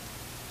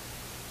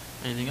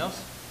 Anything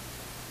else?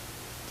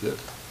 That's it.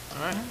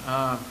 All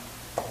right,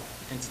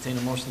 entertain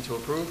a motion to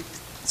approve.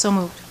 So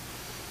moved.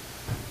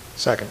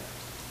 Second.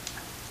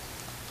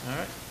 All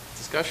right,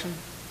 discussion?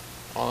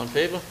 All in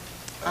favor?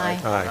 Aye.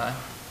 Aye.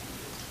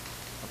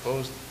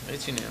 Opposed?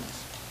 It's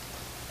unanimous.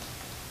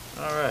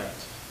 All right.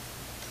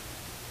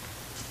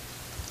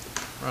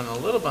 Running a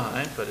little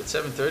behind, but at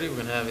 7:30, we're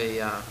going to have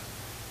a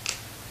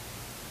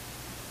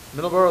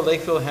Middleborough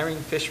Lakeville Herring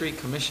Fishery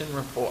Commission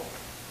report.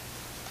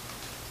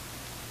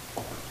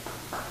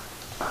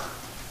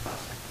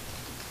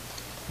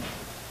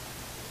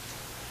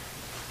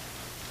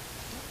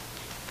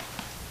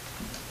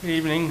 Good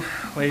evening,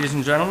 ladies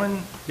and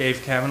gentlemen.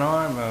 Dave Kavanaugh.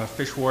 I'm a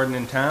fish warden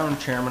in town,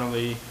 chairman of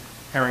the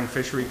Herring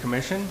Fishery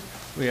Commission.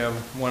 We have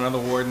one other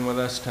warden with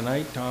us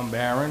tonight, Tom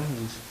Barron,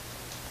 who's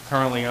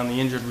currently on the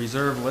injured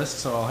reserve list,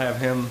 so I'll have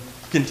him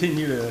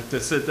continue to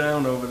sit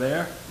down over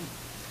there.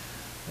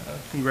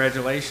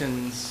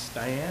 Congratulations,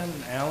 Diane,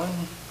 Alan.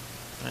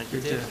 Thank you,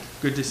 Dave.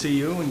 Good to see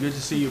you, and good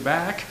to see you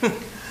back.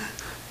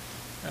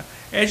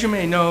 As you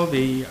may know,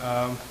 the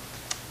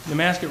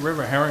Nemasket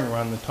River Herring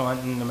Run, the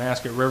Taunton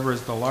Nemasket River,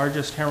 is the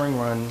largest herring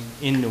run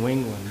in New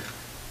England.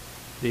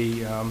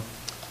 The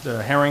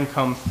herring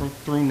come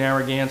through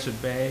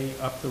Narragansett Bay,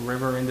 up the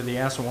river into the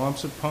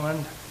Assawampset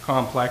Pond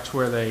complex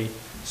where they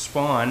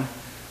spawn.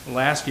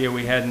 Last year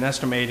we had an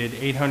estimated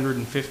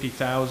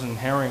 850,000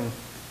 herring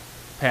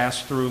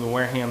pass through the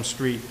Wareham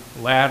Street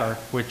ladder,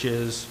 which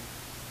is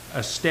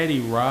a steady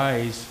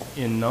rise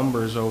in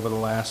numbers over the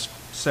last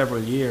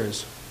several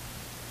years.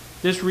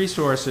 This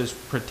resource is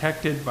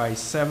protected by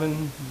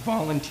 7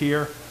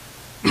 volunteer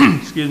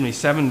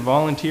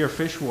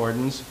fish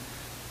wardens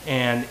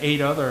and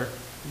 8 other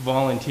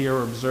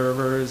volunteer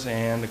observers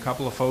and a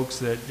couple of folks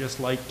that just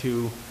like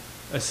to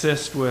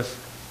assist with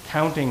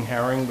counting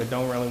herring but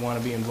don't really want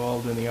to be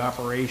involved in the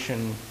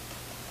operation,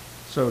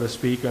 so to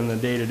speak, on the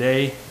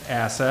day-to-day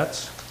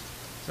assets.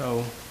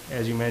 So,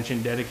 as you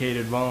mentioned,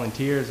 dedicated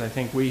volunteers. I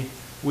think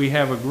we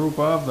have a group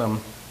of them.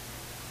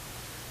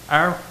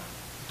 Our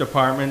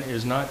department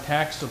is not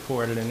tax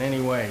supported in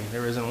any way.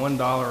 There isn't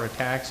 $1 of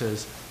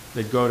taxes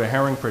that go to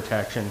herring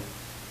protection.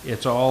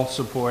 It's all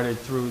supported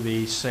through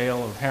the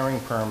sale of herring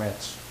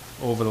permits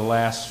over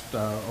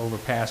over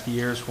past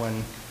years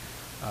when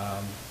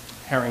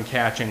herring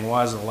catching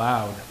was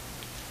allowed.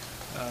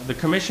 The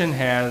commission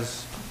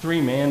has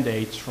 3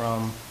 mandates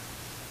from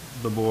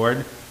the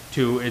board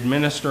to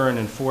administer and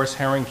enforce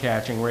herring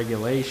catching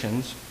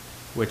regulations,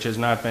 which has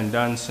not been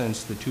done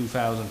since the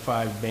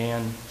 2005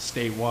 ban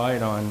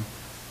statewide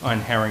on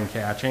herring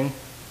catching.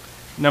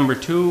 Number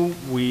 2,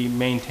 we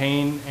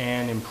maintain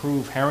and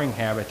improve herring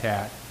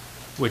habitat,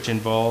 which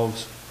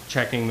involves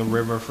checking the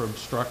river for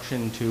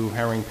obstruction to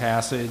herring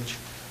passage,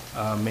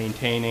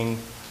 maintaining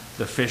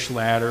the fish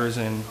ladders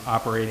in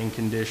operating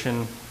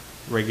condition,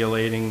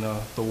 regulating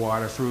the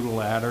water through the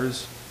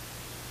ladders,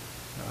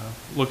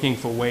 looking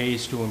for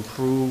ways to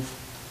improve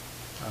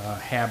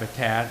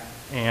habitat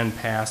and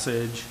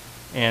passage,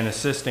 and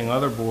assisting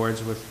other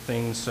boards with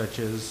things such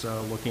as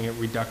looking at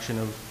reduction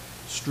of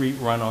street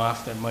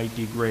runoff that might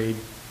degrade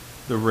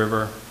the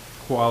river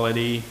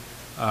quality,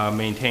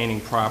 maintaining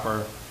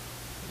proper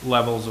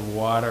levels of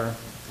water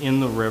in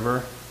the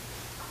river,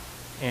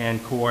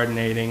 and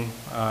coordinating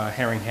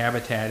herring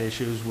habitat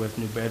issues with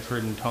New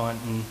Bedford and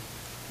Taunton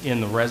in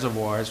the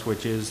reservoirs,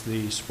 which is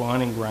the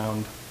spawning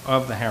ground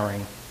of the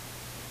herring.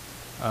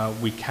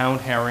 We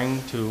count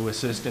herring to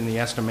assist in the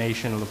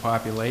estimation of the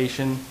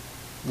population.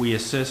 We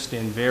assist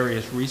in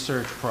various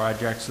research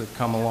projects that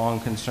come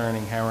along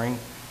concerning herring,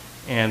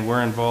 and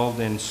we're involved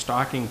in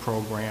stocking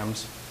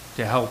programs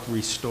to help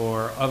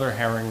restore other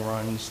herring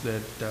runs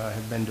that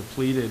have been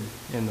depleted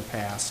in the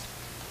past.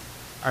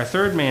 Our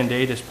 3rd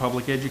mandate is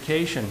public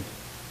education,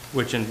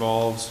 which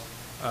involves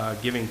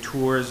giving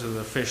tours of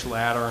the fish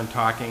ladder and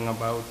talking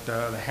about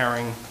the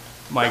herring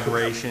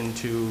migration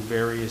to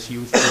various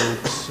youth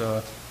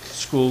groups,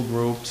 school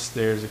groups.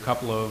 There's a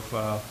couple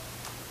of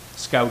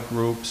scout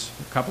groups,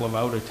 a couple of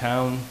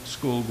out-of-town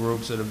school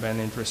groups that have been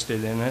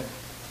interested in it.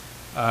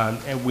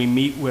 And we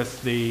meet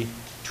with the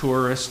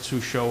tourists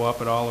who show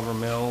up at Oliver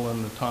Mill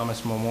and the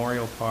Thomas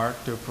Memorial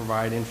Park to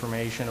provide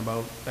information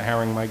about the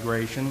herring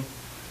migration.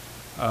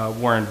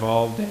 We're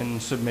involved in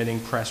submitting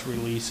press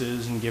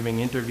releases and giving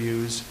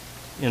interviews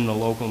in the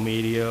local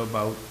media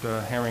about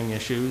herring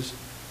issues.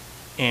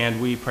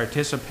 And we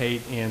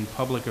participate in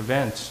public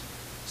events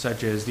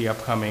such as the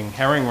upcoming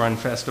Herring Run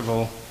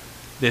Festival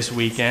this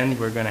weekend.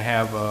 We're going to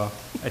have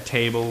a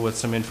table with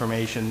some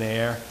information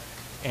there.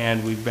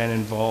 And we've been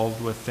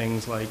involved with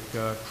things like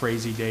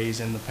Crazy Days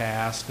in the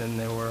past, and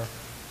there were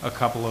a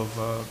couple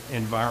of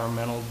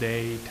environmental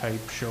day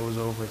type shows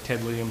over at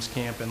Ted Williams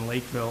Camp in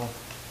Lakeville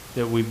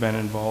that we've been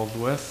involved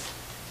with.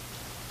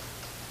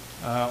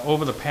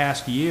 Over the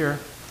past year,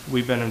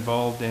 we've been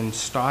involved in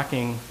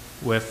stocking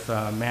with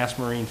Mass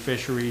Marine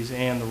Fisheries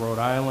and the Rhode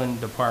Island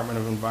Department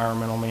of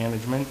Environmental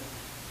Management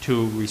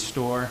to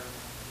restore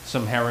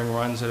some herring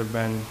runs that have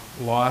been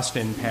lost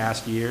in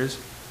past years.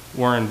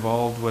 We're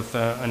involved with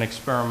an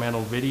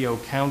experimental video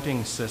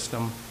counting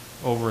system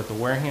over at the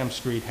Wareham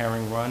Street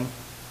herring run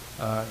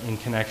in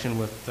connection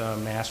with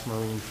Mass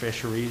Marine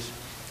Fisheries,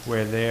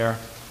 where they're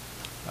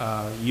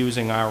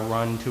using our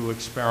run to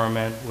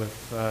experiment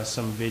with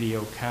some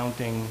video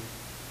counting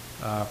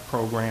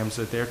programs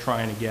that they're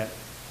trying to get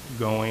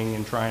going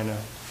and trying to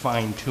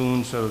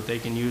fine-tune so that they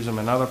can use them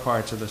in other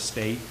parts of the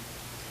state.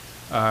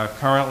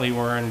 Currently,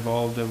 we're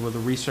involved with a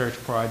research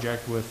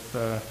project with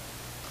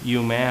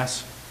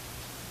UMass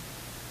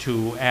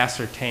to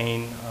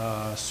ascertain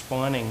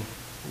spawning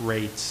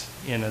rates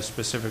in a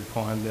specific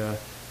pond.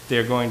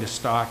 They're going to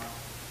stock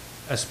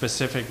a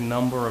specific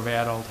number of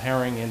adult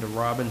herring into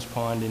Robbins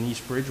Pond in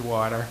East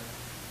Bridgewater,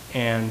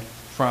 and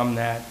from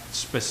that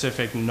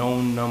specific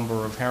known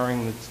number of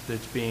herring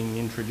that's being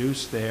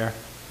introduced there,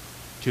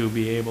 to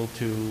be able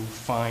to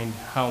find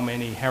how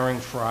many herring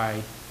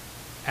fry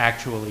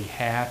actually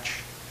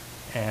hatch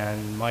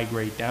and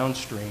migrate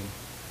downstream.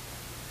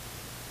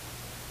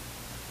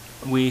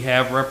 We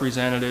have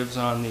representatives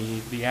on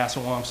the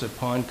Assawamsett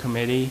Pond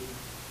Committee.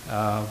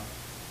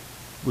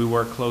 We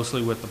work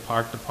closely with the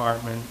Park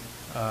Department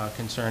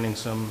concerning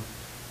some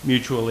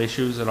mutual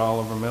issues at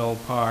Oliver Mill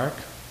Park.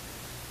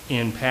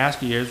 In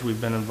past years,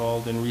 we've been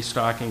involved in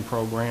restocking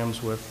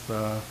programs with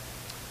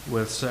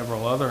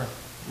several other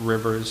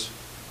rivers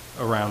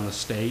around the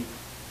state.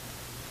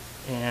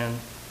 And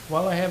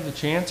while I have the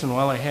chance and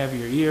while I have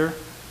your ear,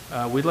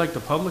 we'd like to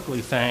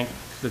publicly thank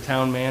the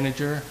town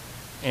manager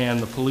and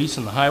the police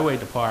and the highway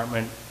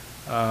department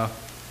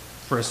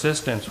for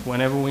assistance.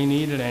 Whenever we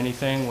needed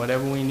anything,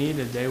 whatever we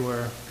needed, they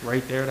were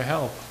right there to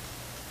help.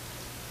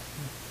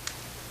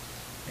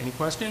 Any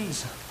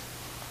questions?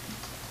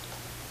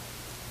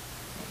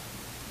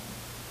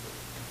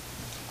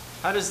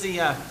 How does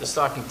the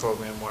stocking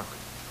program work?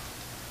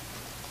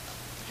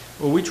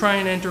 Well, we try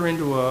and enter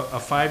into a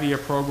 5-year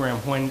program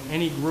when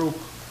any group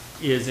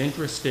is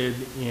interested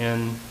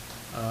in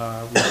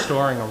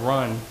restoring a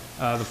run.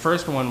 The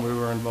first one we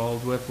were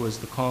involved with was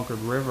the Concord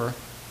River.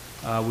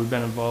 We've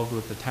been involved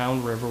with the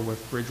Town River,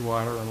 with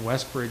Bridgewater and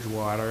West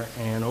Bridgewater,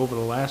 and over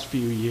the last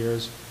few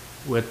years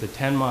with the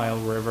 10 Mile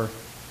River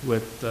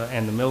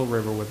and the Mill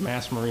River with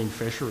Mass Marine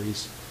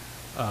Fisheries.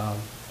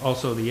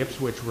 Also the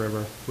Ipswich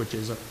River, which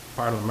is a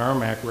part of the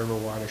Merrimack River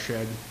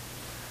watershed.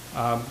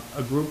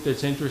 A group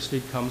that's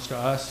interested comes to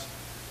us,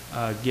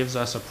 gives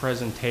us a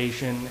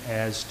presentation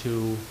as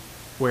to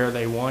where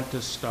they want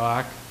to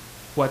stock,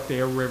 what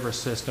their river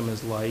system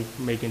is like,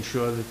 making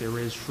sure that there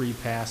is free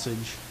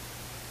passage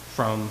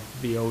from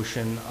the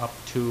ocean up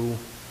to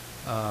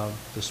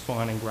the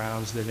spawning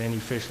grounds, that any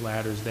fish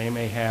ladders they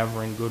may have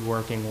are in good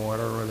working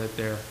order, or that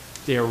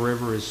their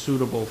river is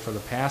suitable for the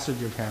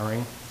passage of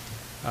herring.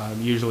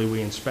 Usually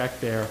we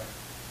inspect their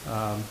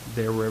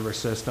river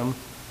system,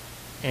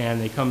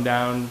 and they come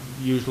down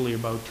usually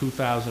about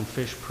 2,000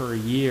 fish per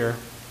year,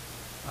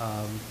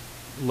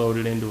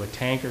 loaded into a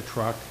tanker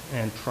truck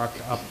and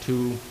trucked up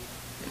to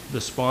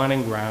the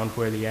spawning ground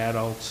where the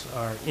adults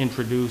are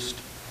introduced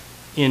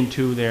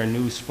into their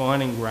new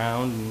spawning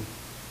ground and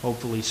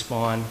hopefully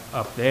spawn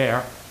up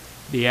there.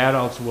 The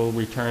adults will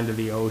return to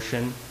the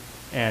ocean,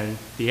 and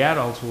the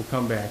adults will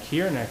come back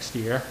here next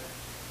year,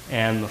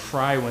 and the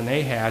fry, when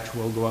they hatch,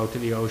 will go out to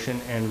the ocean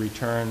and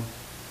return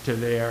to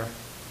their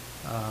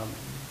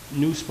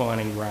new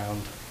spawning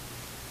ground.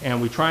 And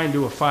we try and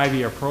do a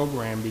 5-year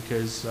program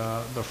because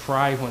the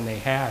fry, when they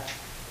hatch,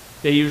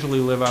 they usually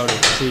live out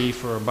at sea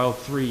for about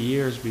 3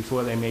 years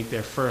before they make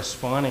their first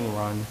spawning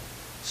run.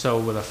 So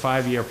with a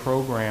 5-year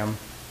program,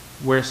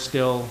 we're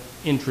still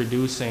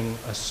introducing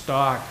a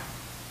stock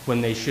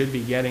when they should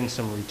be getting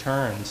some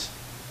returns.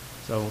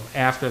 So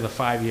after the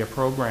 5-year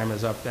program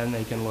is up, then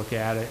they can look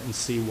at it and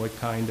see what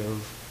kind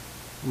of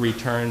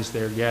returns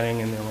they're getting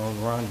in their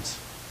own runs.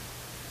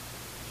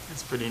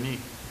 That's pretty neat.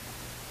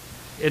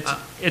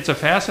 It's a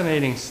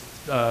fascinating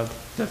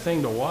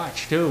thing to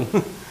watch too.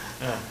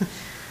 Yeah.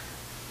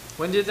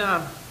 When did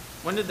the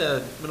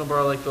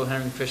Middleborough Lakeville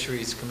Herring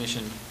Fisheries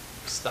Commission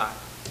start?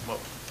 What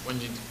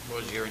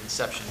was your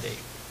inception date?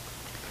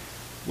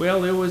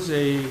 Well, there was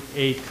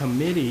a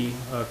committee,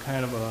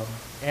 kind of a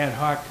ad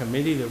hoc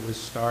committee that was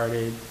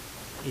started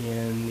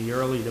in the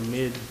early to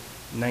mid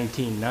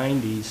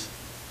 1990s,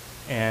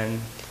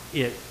 and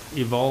it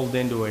evolved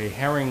into a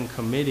herring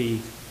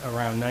committee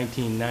around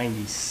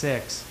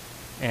 1996.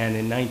 And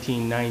in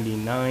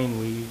 1999,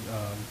 we,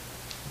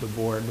 the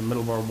board, the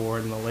Middleborough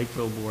Board and the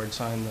Lakeville Board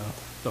signed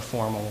the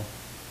formal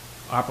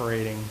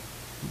operating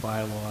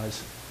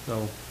bylaws.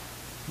 So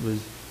it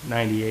was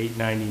 98,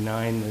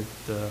 99 that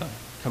the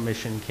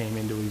commission came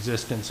into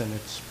existence in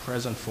its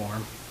present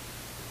form.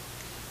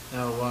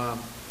 Now,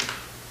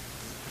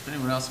 if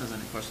anyone else has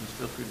any questions,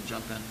 feel free to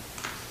jump in.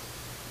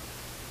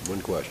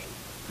 One question.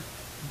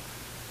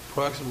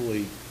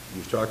 Approximately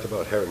you've talked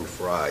about herring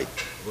fry.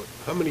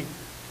 How many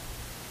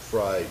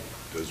fry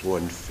does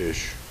one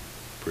fish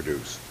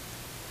produce?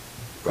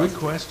 Good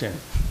question.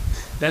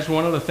 That's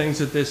one of the things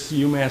that this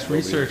UMass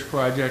research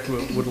project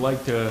would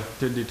like to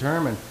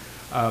determine.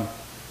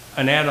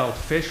 An adult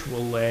fish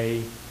will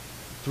lay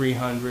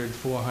 300,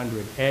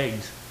 400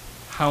 eggs.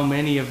 How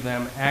many of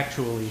them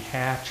actually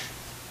hatch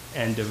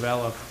and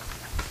develop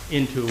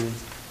into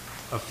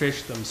a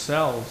fish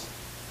themselves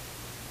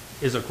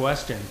is a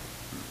question.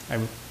 I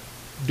mean,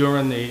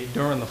 during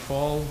the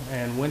fall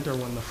and winter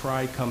when the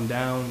fry come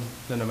down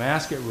the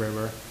Nemasket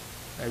River,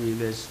 I mean,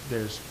 there's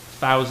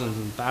thousands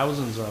and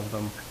thousands of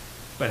them,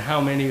 but how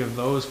many of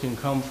those can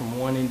come from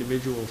one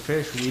individual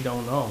fish, we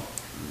don't know.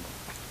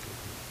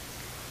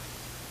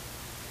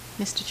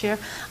 Mr. Chair,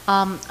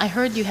 I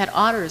heard you had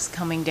otters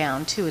coming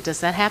down too.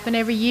 Does that happen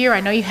every year? I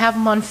know you have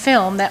them on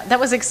film. That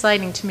was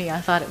exciting to me.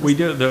 I thought it was. We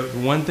do. The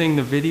one thing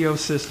the video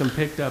system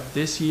picked up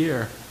this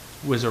year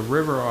was a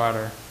river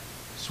otter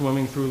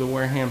swimming through the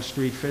Wareham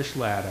Street fish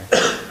ladder.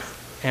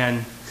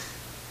 And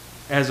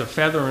as a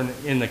feather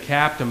in the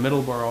cap to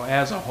Middleborough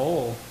as a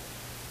whole,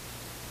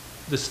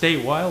 the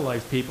state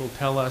wildlife people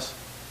tell us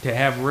to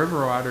have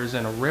river otters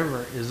in a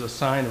river is a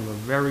sign of a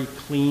very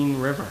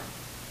clean river.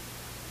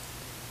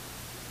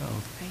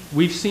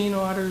 We've seen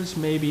otters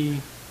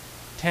maybe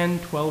 10,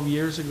 12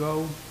 years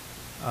ago.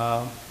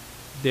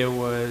 There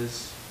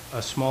was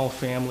a small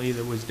family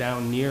that was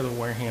down near the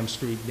Wareham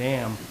Street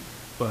Dam,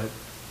 but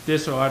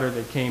this otter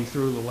that came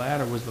through the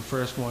ladder was the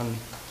first one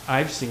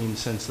I've seen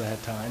since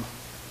that time.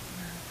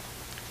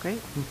 Great.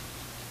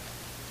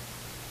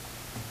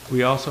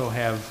 We also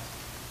have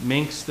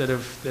minks that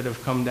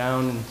have come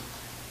down and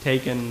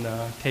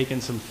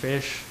taken some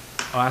fish,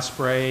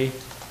 osprey.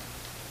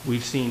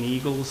 We've seen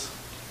eagles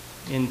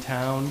in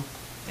town,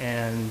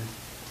 and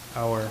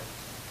our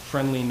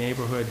friendly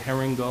neighborhood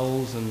herring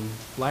gulls and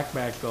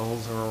blackback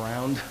gulls are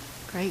around.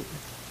 Great.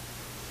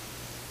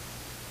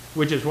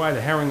 Which is why the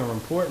herring are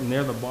important.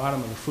 They're the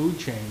bottom of the food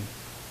chain.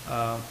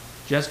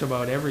 Just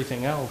about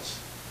everything else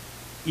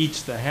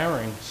eats the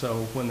herring,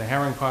 so when the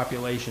herring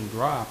population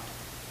dropped,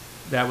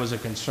 that was a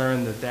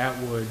concern that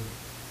would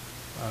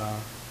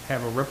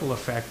have a ripple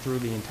effect through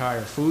the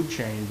entire food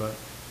chain, but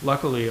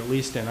luckily, at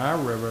least in our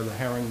river, the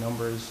herring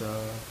numbers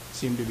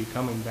seem to be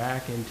coming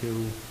back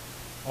into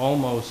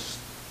almost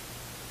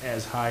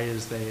as high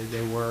as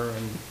they were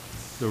in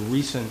the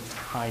recent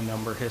high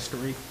number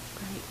history.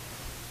 Great.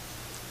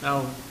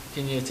 Now,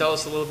 can you tell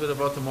us a little bit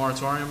about the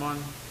moratorium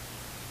on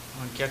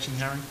catching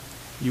herring?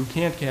 You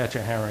can't catch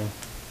a herring.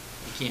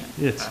 You can't?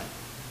 It's,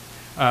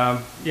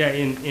 yeah,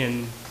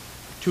 in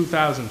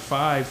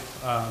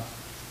 2005,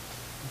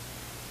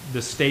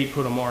 the state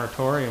put a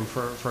moratorium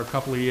for a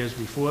couple of years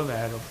before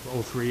that, of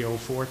 03,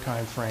 04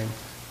 timeframe.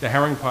 The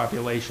herring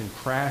population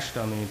crashed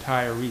on the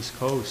entire East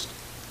Coast.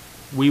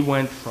 We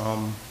went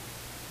from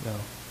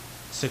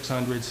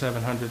 600,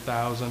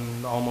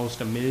 700,000,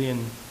 almost a million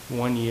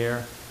one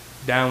year,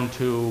 down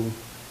to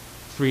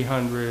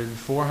 300,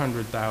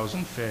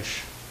 400,000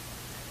 fish.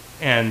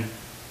 And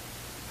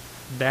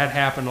that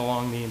happened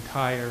along the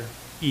entire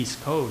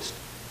East Coast.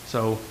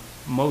 So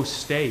most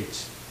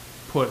states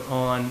put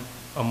on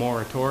a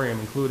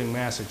moratorium, including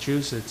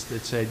Massachusetts,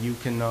 that said you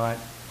cannot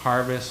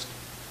harvest,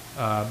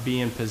 be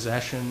in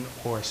possession,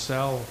 or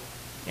sell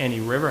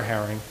any river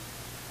herring.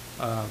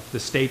 The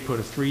state put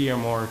a 3-year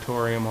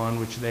moratorium on,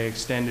 which they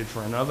extended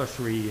for another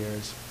 3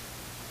 years.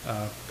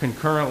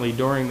 Concurrently,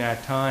 during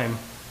that time,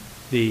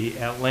 the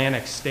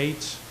Atlantic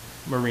States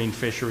Marine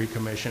Fishery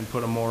Commission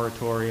put a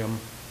moratorium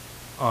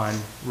on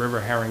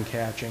river herring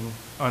catching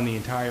on the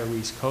entire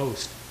East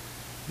Coast.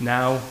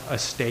 Now a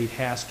state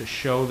has to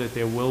show that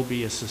there will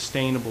be a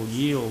sustainable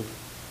yield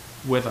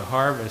with a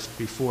harvest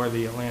before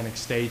the Atlantic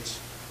States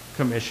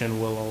Commission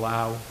will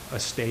allow a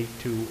state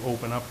to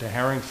open up to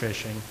herring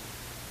fishing.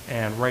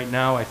 And right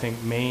now, I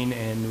think Maine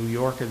and New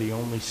York are the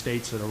only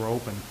states that are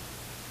open.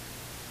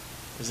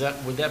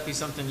 Would that be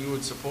something you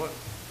would support,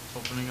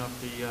 opening up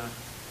the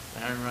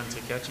herring run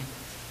to catching?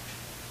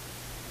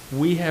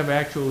 We have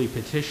actually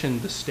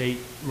petitioned the state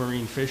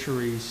marine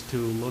fisheries to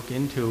look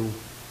into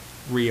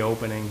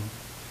reopening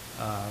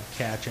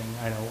catching.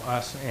 I know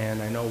us,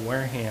 and I know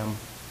Wareham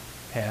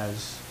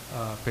has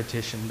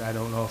petitioned. I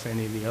don't know if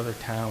any of the other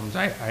towns,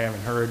 I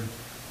haven't heard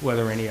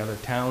whether any other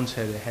towns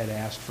had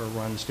asked for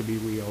runs to be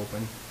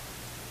reopened.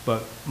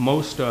 But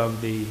most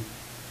of the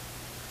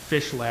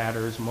fish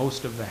ladders,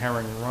 most of the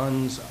herring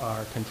runs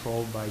are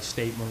controlled by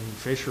state marine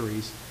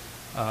fisheries.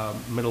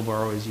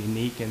 Middleborough is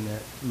unique in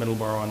that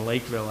Middleborough and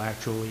Lakeville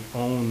actually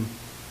own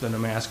the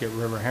Nemasket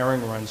River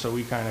herring run, so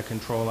we kind of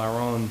control our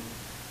own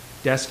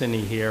destiny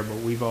here, but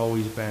we've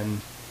always been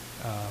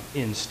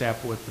in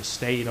step with the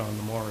state on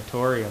the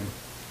moratorium.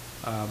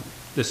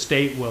 The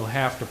state will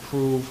have to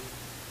prove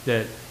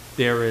that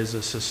there is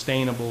a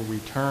sustainable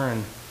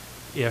return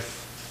if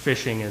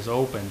fishing is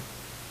open.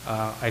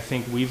 I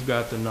think we've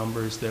got the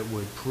numbers that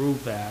would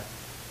prove that.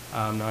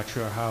 I'm not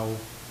sure how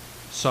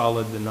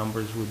solid the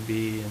numbers would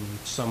be in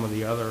some of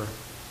the other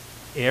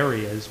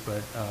areas,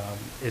 but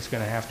it's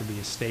going to have to be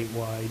a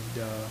statewide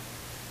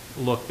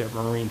looked at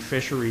marine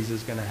fisheries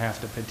is going to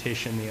have to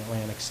petition the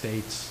Atlantic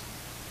States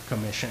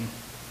Commission.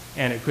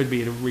 And it could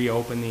be to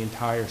reopen the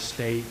entire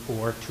state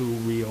or to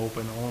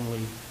reopen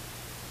only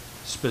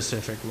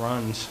specific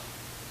runs.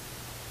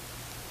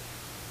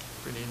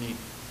 Pretty neat.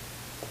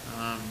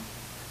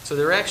 So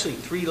there are actually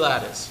 3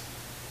 ladders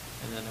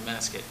in the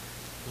Nemasket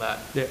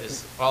ladder.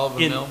 Is Oliver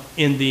Mill?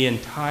 In the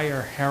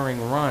entire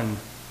herring run,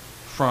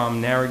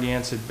 from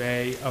Narragansett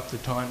Bay up the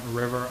Taunton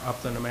River,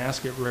 up the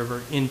Nemasket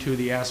River, into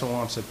the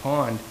Assawamsett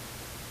Pond,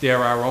 there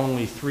are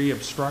only 3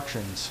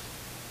 obstructions.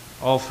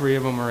 All 3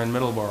 of them are in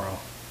Middleborough.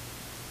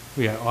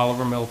 We have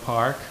Oliver Mill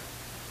Park,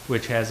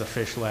 which has a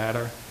fish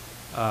ladder,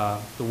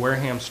 the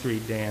Wareham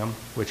Street Dam,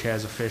 which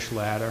has a fish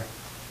ladder,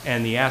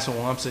 and the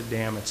Assawamsett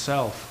Dam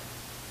itself,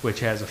 which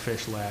has a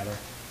fish ladder.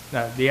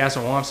 Now, the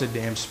Assawamsett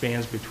Dam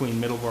spans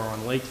between Middleborough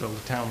and Lakeville.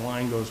 The town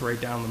line goes right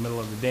down the middle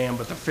of the dam,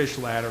 but the fish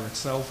ladder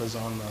itself is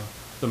on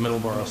the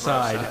Middleborough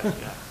side.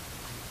 Yeah.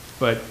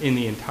 But in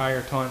the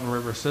entire Taunton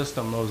River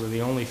system, those are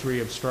the only 3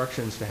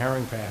 obstructions to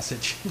herring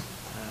passage.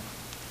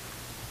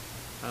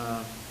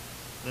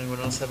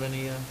 Anyone else have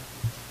any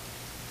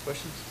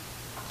questions?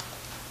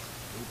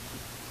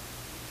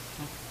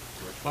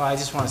 Well, I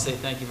just want to say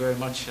thank you very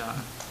much.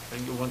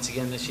 Once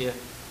again this year,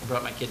 I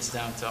brought my kids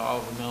down to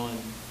Oliver Mill and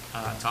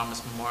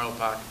Thomas Memorial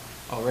Park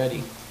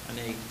already, and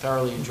they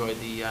thoroughly enjoyed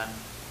the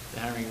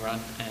herring run.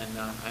 And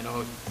I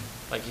know,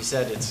 like you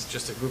said, it's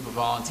just a group of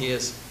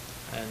volunteers,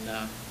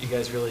 and you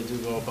guys really do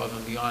go above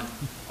and beyond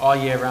all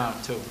year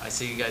round too. I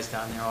see you guys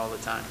down there all the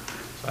time.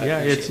 So Yeah,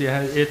 it's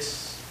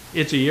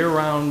a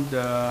year-round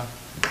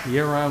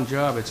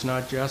job. It's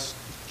not just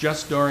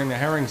during the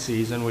herring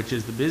season, which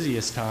is the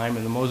busiest time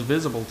and the most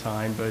visible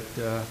time, but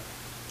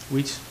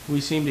we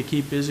seem to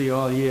keep busy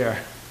all year.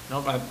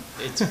 Nope,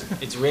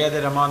 it's rare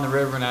that I'm on the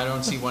river and I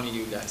don't see one of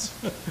you guys.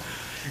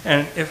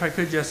 And if I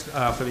could just,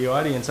 for the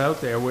audience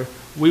out there,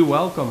 we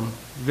welcome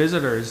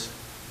visitors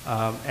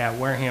at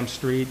Wareham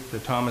Street, the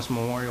Thomas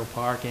Memorial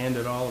Park, and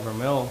at Oliver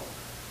Mill.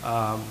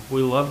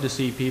 We love to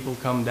see people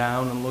come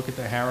down and look at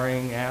the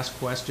herring, ask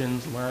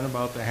questions, learn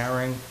about the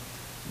herring.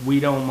 We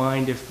don't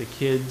mind if the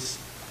kids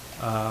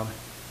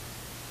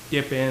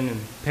dip in and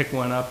pick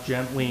one up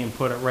gently and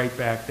put it right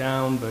back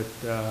down, but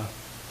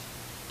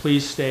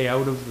please stay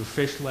out of the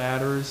fish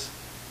ladders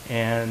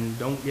and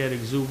don't get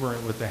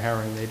exuberant with the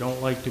herring. They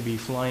don't like to be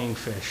flying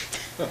fish.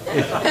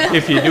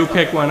 If you do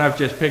pick one up,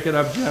 just pick it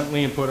up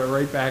gently and put it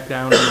right back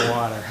down in the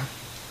water.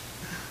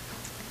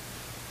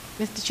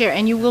 Mr. Chair,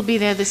 and you will be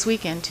there this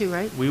weekend too,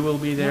 right? We will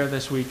be there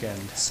this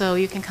weekend. So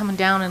you can come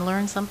down and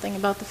learn something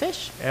about the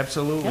fish?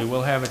 Absolutely. Yep.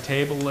 We'll have a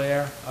table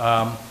there.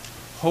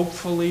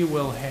 Hopefully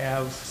we'll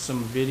have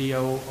some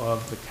video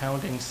of the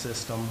counting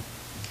system,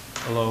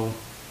 although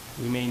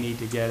we may need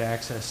to get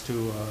access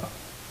to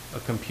a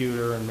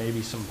computer and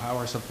maybe some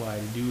power supply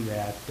to do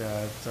that.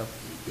 It's up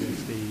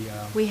if the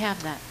We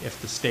have that. if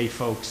the state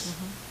folks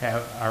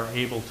are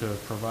able to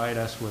provide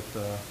us with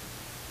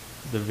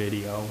the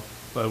video.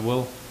 But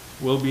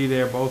we'll be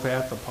there both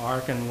at the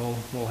park, and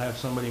we'll have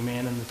somebody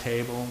manning the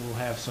table. We'll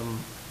have some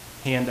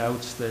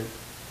handouts that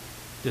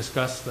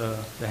discuss the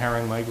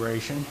herring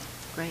migration.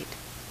 Great.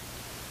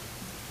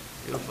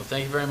 Beautiful,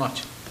 thank you very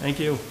much. Thank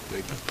you.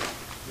 Thank you.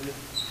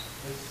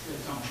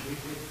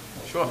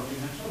 Sure.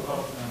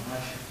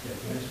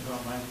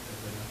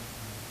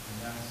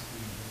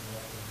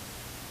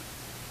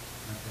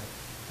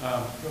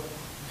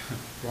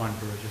 Ron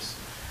Burgess.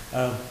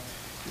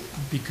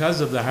 Because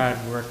of the hard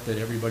work that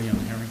everybody on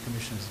the Herring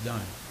Commission has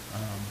done,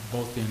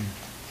 both in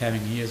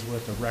having years'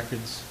 worth of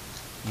records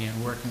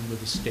and working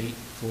with the state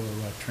for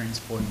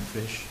transporting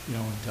fish,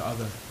 into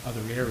other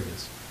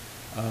areas.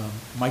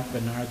 Mike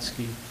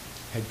Bernardsky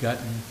had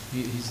gotten,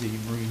 he's the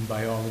marine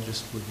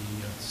biologist with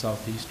the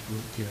Southeast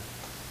group here,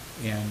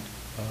 and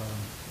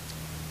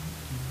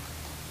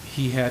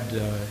he had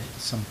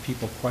some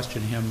people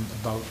question him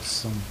about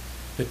some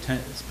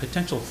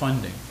potential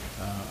funding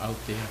out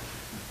there,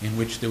 in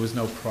which there was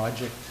no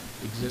project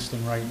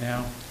existing right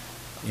now,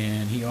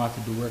 and he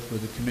offered to work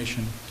with the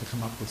commission to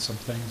come up with some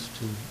things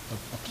to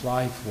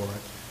apply for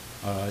it.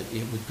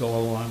 It would go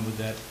along with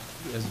that,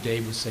 as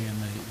Dave was saying,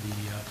 the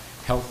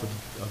health of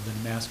the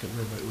Nemasket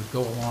River. It would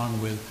go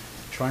along with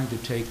trying to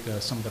take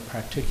some of the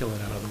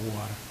particulate out of the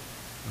water.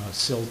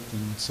 Silt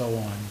and so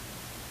on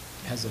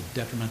has a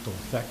detrimental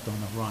effect on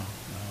the run.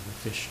 The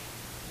fish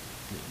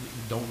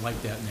don't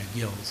like that in their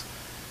gills.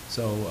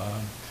 So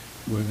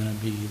we're going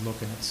to be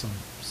looking at some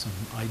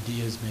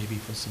ideas maybe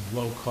for some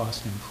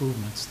low-cost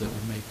improvements that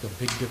would make a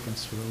big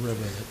difference for the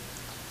river that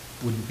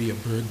wouldn't be a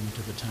burden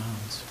to the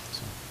towns.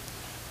 So,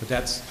 but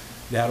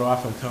that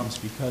often comes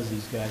because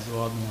these guys are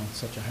all doing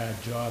such a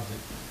hard job that,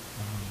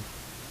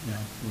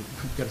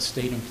 we've got a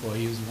state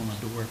employee who's willing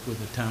to work with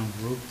the town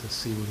group to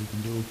see what he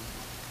can do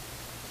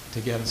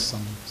to get us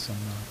some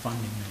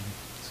funding maybe.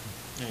 So.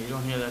 Yeah, you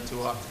don't hear that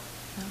too often.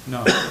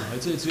 No,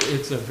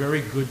 it's a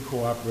very good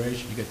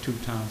cooperation. You got two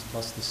towns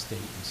plus the state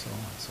and so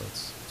on, so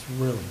it's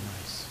really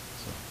nice.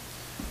 So,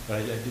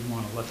 but I did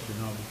want to let you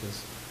know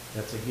because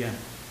that's again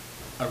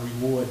a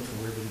reward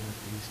for everything that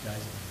these guys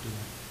have been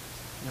doing.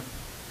 Yep.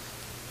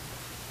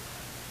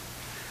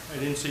 I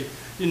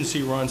didn't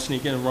see Ron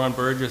sneak in. Ron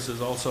Burgess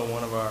is also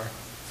one of our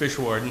fish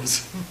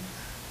wardens.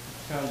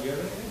 Tom, do you have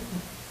anything?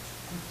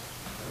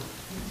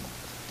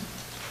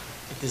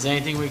 If there's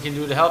anything we can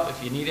do to help,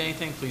 if you need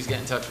anything, please get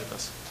in touch with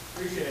us.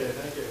 Appreciate it,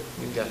 thank you.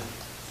 You got it.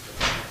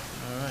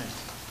 All right.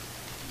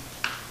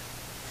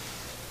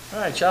 All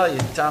right, Charlie,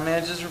 town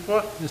manager's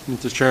report? Yes,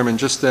 Mr. Chairman,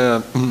 just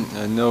a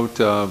note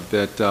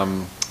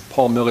that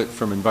Paul Millett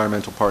from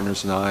Environmental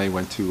Partners and I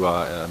went to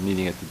a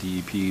meeting at the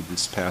DEP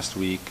this past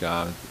week,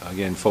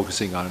 again,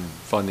 focusing on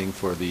funding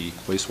for the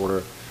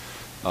wastewater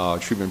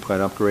treatment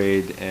plant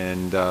upgrade.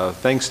 And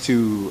thanks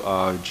to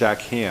Jack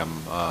Ham,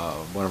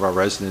 one of our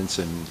residents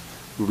and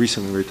who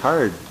recently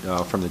retired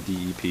from the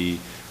DEP,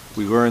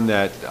 we learned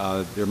that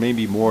there may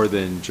be more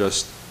than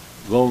just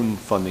loan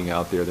funding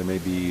out there. There may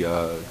be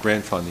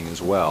grant funding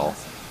as well.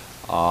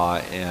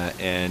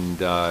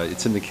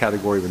 It's in the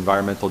category of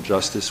environmental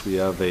justice. We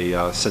have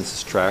a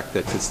census tract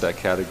that fits that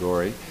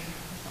category.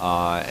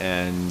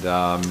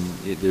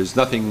 There's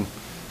nothing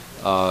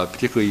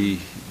particularly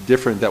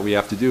different that we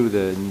have to do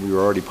than we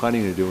were already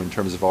planning to do in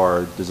terms of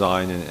our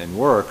design and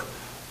work,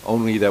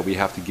 only that we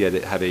have to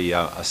have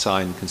a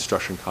signed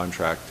construction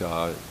contract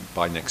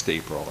by next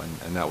April,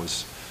 and that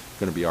was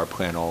going to be our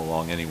plan all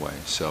along anyway.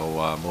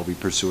 So we'll be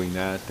pursuing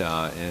that,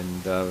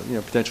 and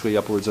potentially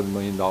upwards of $1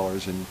 million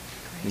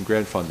in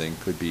grant funding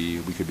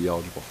we could be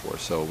eligible for.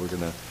 So we're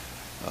going to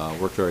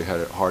work very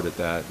hard at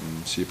that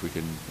and see if we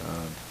can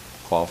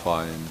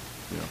qualify and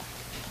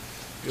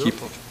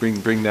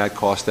bring that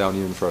cost down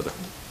even further.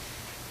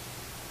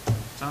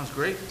 Sounds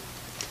great.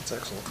 That's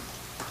excellent.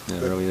 Yeah,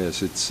 it really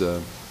is. It's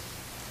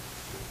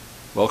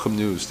welcome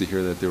news to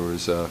hear that there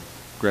was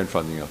grant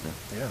funding out there.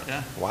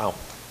 Yeah. Wow.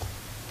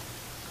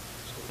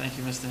 Thank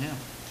you, Mr.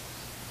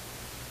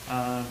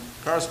 Ham.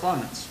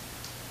 Correspondence.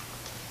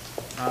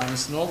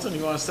 Mr. Knowlton,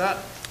 you want to start?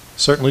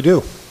 Certainly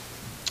do.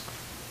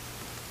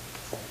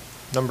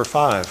 Number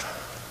 5.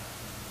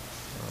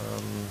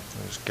 Let me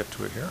just get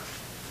to it here.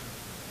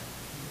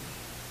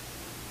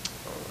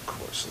 Oh, of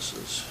course, this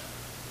is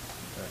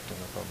acting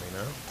up on me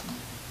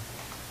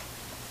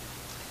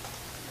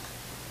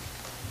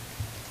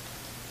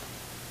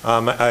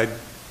now.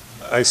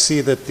 I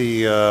see that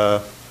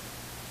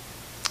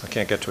I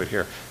can't get to it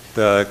here.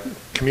 The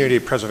Community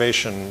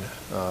Preservation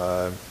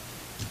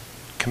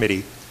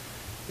Committee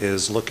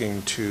is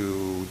looking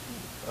to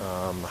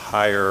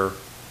hire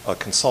a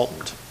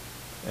consultant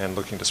and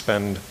looking to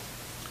spend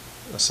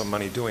some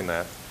money doing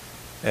that.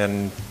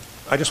 And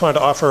I just wanted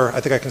to offer,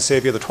 I think I can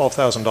save you the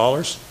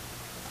 $12,000.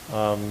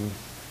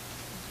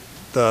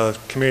 The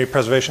Community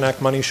Preservation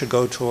Act money should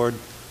go toward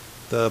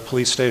the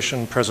police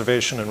station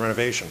preservation and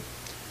renovation.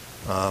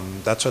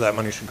 That's where that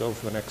money should go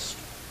for the next,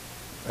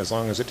 as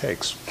long as it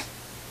takes,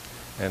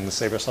 and to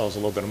save ourselves a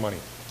little bit of money.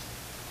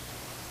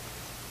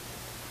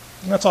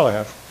 And that's all I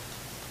have.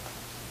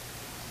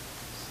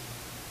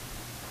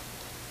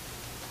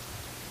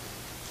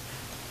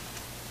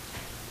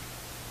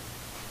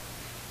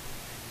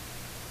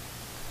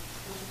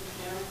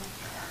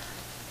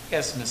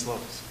 Yes, Ms.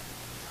 Lopez.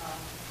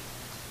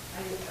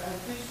 I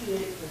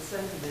appreciate the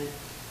sentiment.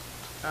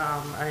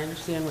 I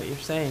understand what you're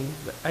saying,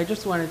 but I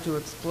just wanted to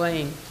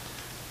explain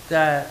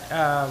that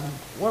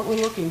what we're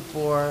looking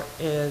for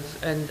is,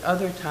 and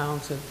other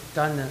towns have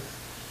done this,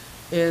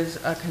 is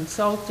a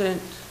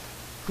consultant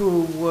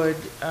who would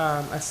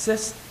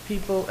assist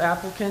people,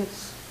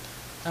 applicants.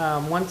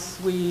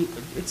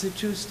 It's a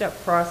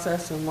two-step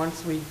process, and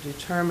once we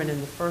determine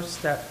in the first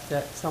step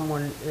that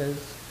someone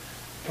is,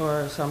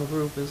 or some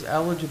group is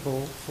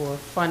eligible for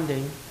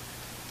funding,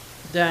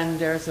 then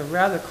there's a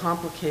rather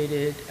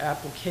complicated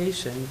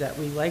application that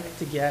we like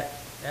to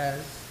get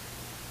as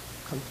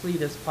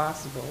complete as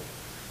possible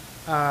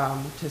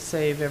to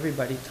save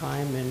everybody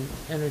time and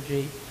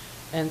energy.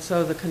 And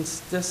so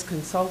this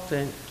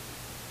consultant,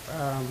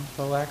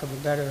 for lack of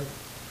a better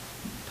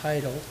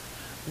title,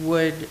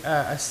 would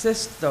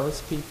assist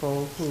those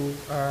people who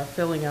are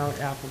filling out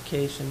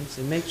applications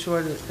and make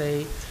sure that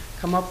they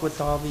come up with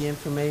all the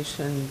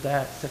information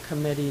that the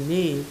committee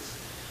needs,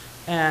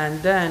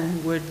 and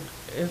then would,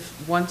 if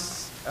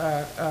once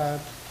a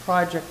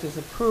project is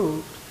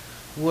approved,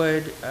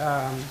 would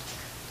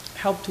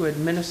help to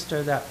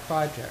administer that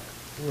project,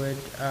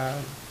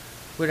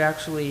 would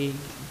actually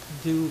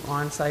do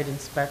on-site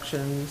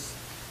inspections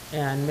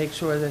and make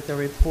sure that the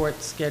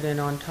reports get in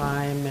on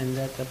time and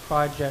that the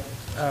project,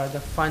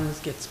 the funds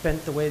get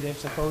spent the way they're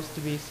supposed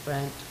to be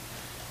spent,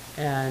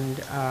 and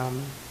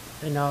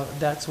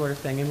that sort of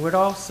thing. And would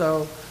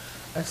also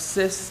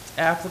assist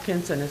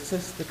applicants and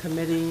assist the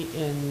committee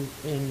in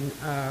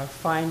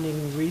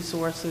finding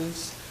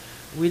resources.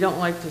 We don't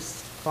like to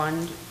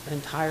fund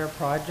entire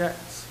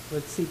projects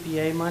with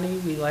CPA money.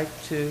 We like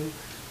to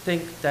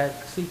think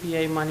that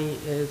CPA money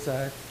is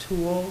a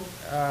tool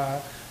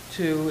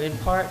to, in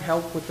part,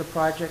 help with the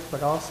project,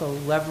 but also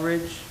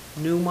leverage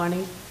new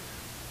money.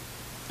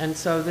 And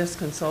so this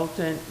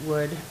consultant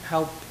would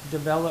help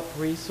develop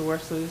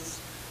resources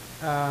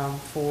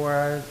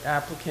for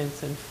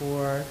applicants and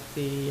for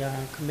the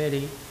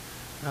committee,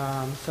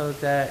 so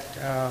that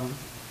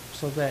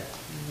so that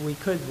we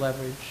could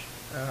leverage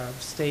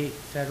state,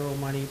 federal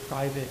money,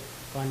 private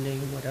funding,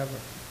 whatever.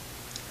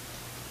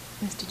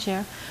 Mr.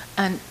 Chair,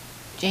 and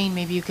Jane,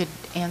 maybe you could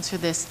answer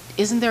this.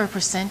 Isn't there a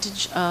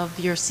percentage of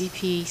your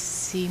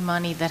CPC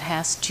money that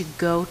has to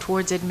go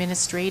towards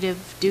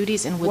administrative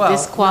duties, and would Well,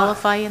 this not-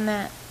 qualify in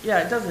that? Yeah,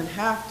 it doesn't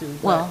have to,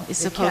 but Well, it's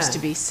it supposed to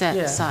can. be set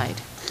Yeah.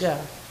 aside.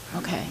 Yeah.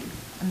 Okay,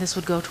 and this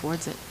would go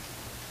towards it.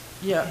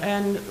 Yeah,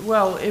 and,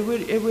 well, it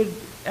would,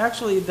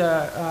 actually,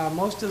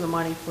 most of the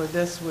money for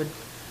this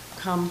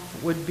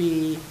would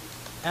be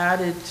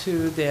added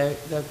to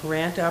the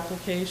grant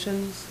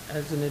applications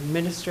as an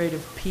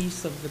administrative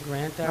piece of the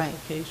grant Right.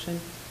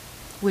 application.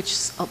 Which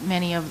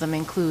many of them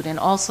include. And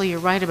also, you're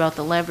right about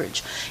the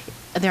leverage.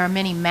 There are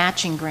many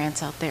matching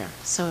grants out there.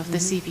 So if the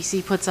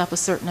CPC puts up a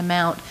certain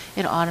amount,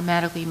 it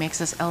automatically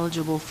makes us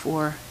eligible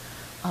for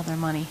other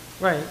money.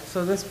 Right,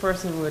 so this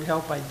person would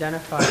help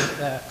identify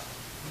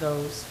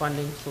those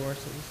funding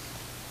sources.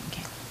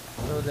 Okay.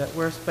 So that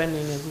we're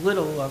spending as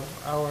little of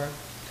our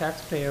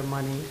taxpayer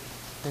money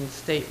and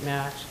state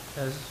match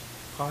as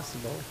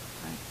possible.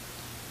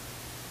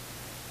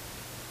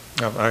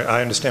 No,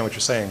 I understand what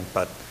you're saying,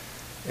 but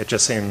it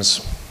just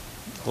seems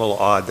a little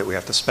odd that we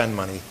have to spend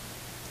money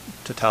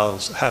to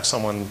have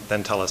someone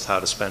then tell us how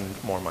to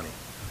spend more money.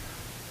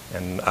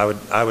 And I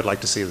would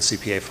like to see the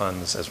CPA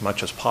funds, as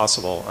much as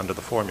possible under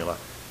the formula,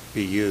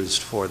 be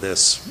used for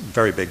this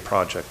very big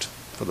project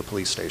for the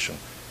police station.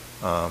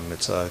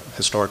 It's a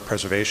historic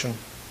preservation.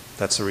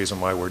 That's the reason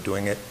why we're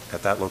doing it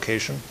at that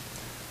location.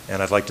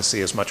 And I'd like to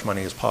see as much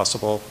money as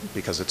possible,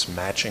 because it's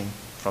matching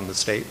from the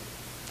state,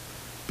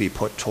 be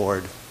put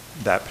toward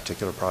that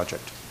particular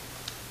project.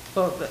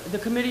 Well, the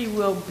committee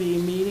will be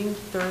meeting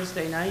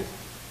Thursday night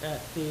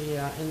at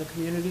in the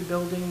community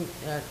building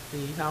at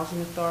the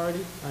Housing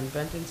Authority on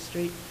Benton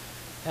Street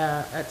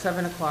at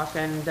 7 o'clock,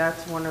 and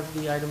that's one of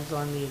the items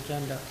on the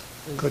agenda.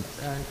 Is Good.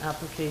 An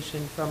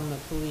application from the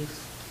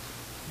police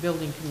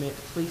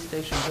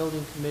station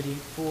building committee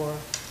for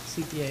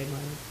CPA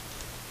money.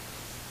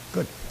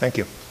 Good, thank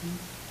you.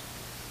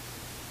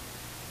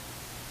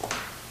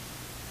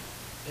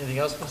 Anything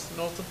else, Mr.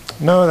 Knowlton?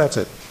 No, that's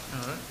it.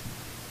 All right.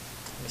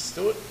 Ms.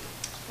 Stewart?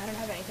 I don't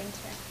have anything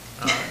today.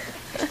 All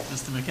right.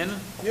 Mr. McKinnon?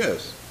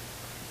 Yes.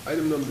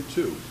 Item number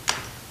 2.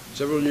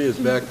 Several years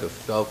back, the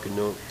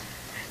Falconeri,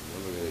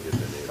 I'm going to get the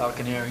name.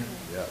 Falconeri.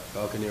 Yeah,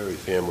 Falconeri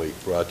family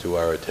brought to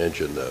our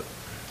attention the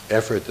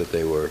effort that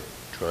they were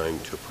trying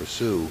to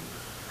pursue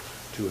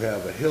to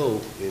have a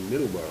hill in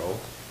Middleborough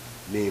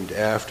named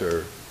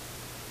after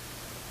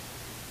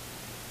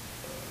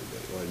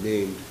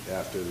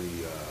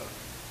the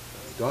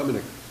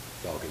Dominic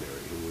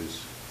Falconeri, who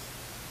was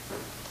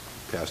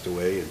passed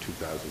away in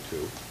 2002.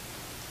 He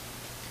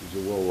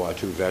was a World War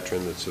II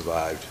veteran that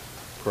survived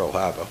Pearl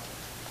Harbor,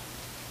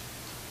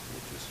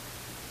 which is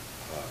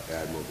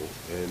admirable.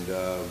 And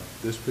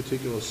this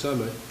particular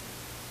summit,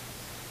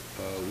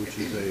 which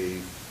is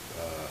a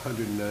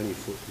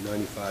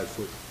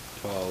 95-foot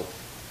tall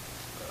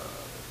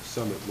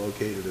summit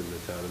located in the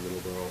town of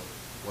Middleborough,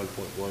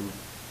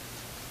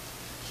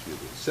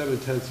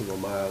 7/10 of a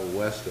mile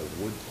west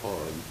of Wood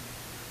Pond,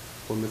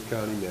 Plymouth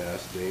County,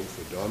 Mass., named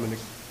for Dominic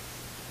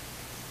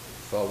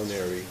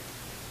Falconeri,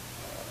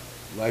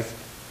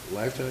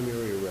 lifetime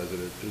area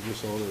resident,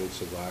 business owner and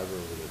survivor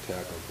of an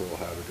attack on Pearl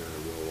Harbor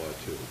during World War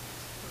II.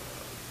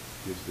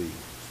 Gives the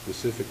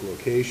specific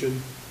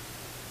location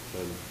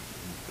on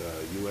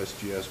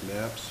USGS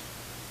maps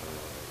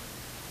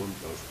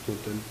of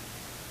Plimpton,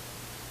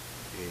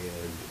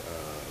 and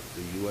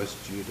the U.S.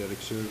 Geodetic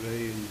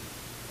Survey,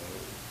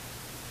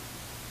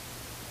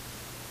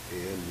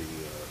 and the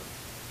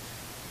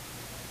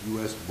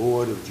U.S.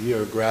 Board of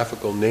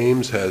Geographical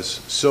Names has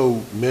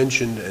so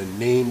mentioned and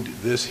named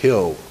this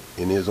hill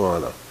in his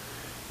honor.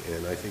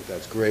 And I think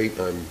that's great.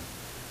 I'm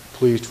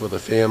pleased for the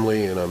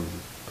family, and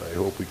I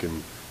hope we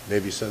can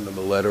maybe send them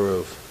a letter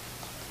of,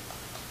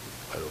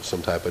 I don't know,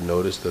 some type of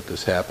notice that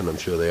this happened. I'm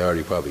sure they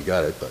already probably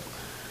got it, but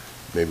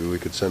maybe we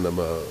could send them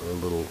a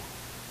little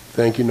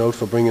thank you note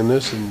for bringing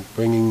this and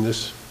bringing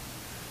this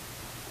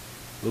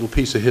little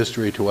piece of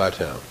history to our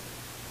town.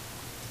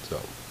 So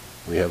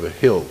we have a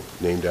hill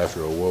named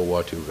after a World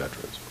War II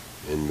veteran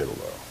in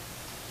Middleborough.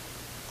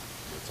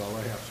 That's all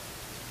I have.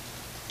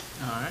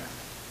 All right.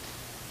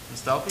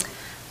 Ms. Delphi? I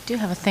do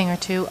have a thing or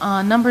two.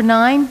 Number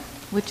 9,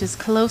 which is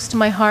close to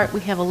my heart, we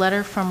have a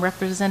letter from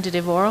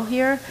Representative Oral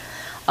here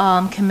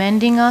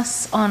commending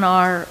us on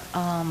our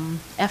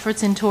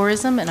efforts in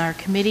tourism and our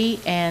committee,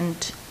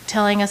 and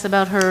telling us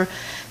about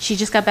she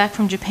just got back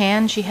from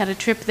Japan. She had a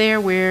trip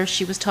there where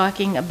she was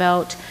talking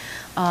about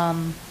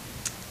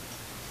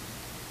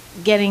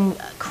getting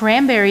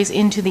cranberries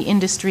into the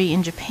industry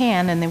in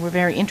Japan, and they were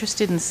very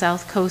interested in the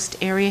South Coast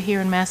area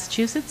here in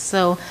Massachusetts,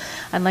 so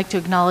I'd like to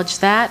acknowledge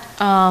that.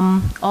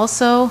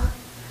 Also,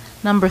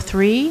 number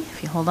 3,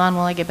 if you hold on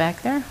while I get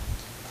back there.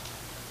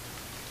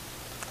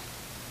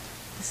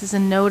 This is a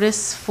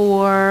notice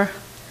for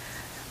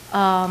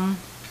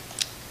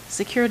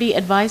Security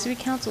Advisory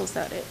Council, is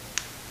that it?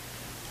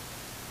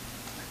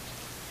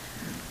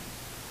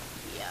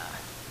 Yeah,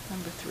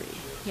 number 3.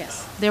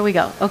 Yes, there we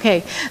go.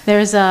 Okay,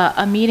 there's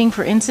a meeting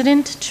for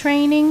incident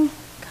training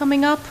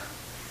coming up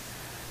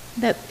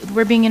that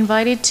we're being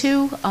invited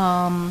to.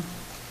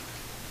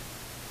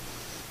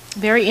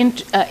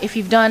 If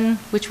you've done,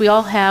 which we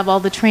all have, all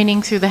the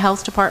training through the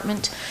health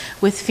department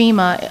with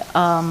FEMA,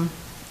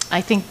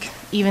 I think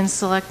even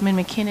Selectman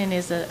McKinnon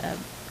is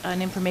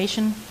an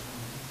information,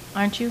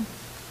 aren't you?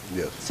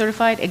 Yes.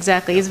 Certified?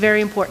 Exactly. It's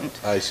very important.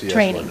 ICS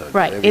Training, 100.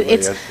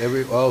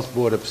 right. All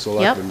Board of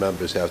Selectmen Yep.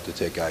 members have to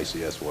take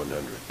ICS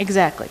 100.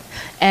 Exactly.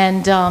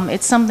 And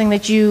it's something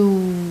that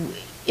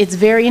it's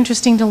very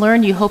interesting to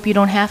learn. You hope you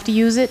don't have to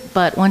use it,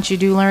 but once you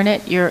do learn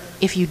it,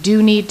 if you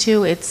do need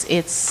to,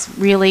 it's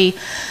really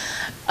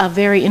a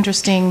very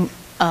interesting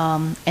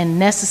and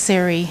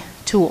necessary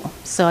tool.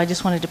 So I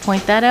just wanted to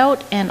point that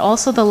out. And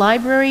also the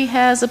library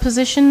has a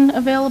position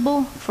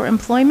available for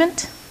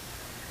employment.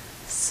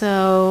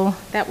 So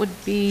that would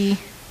be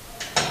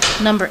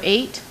number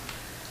 8.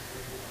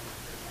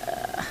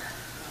 A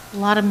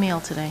lot of mail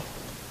today.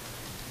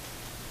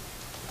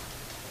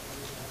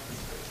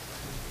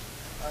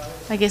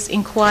 I guess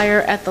inquire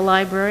at the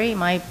library.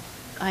 My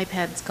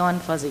iPad's gone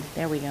fuzzy.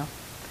 There we go.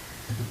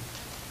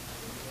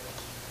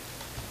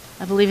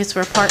 I believe it's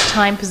for a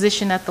part-time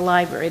position at the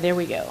library. There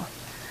we go.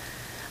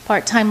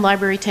 Part-time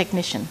library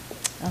technician.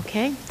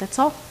 Okay, that's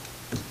all.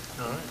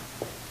 All right.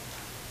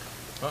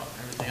 Well,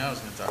 everything I was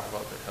going to talk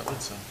about got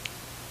covered, so.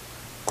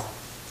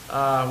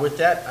 With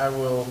that, I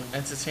will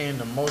entertain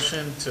a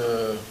motion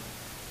to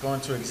go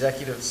into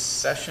executive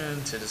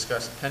session to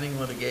discuss pending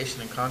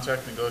litigation and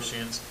contract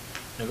negotiations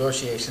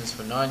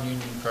for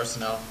non-union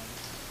personnel,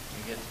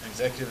 and get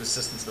executive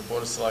assistance to the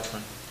Board of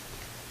Selectmen,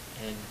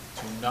 and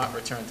to not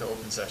return to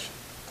open session.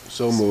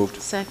 So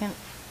moved. Second.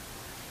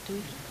 Do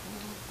we-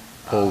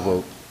 Poll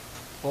vote.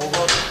 Poll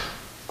vote.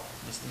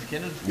 Mr.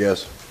 McKinnon?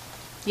 Yes.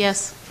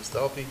 Yes. Ms.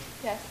 Delpy?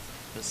 Yes.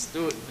 Ms.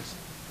 Stewart?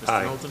 Mr.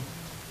 Aye. Knowlton?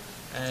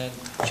 And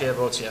chair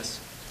votes yes.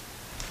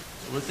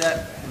 So with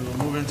that, we will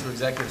move into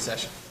executive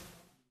session.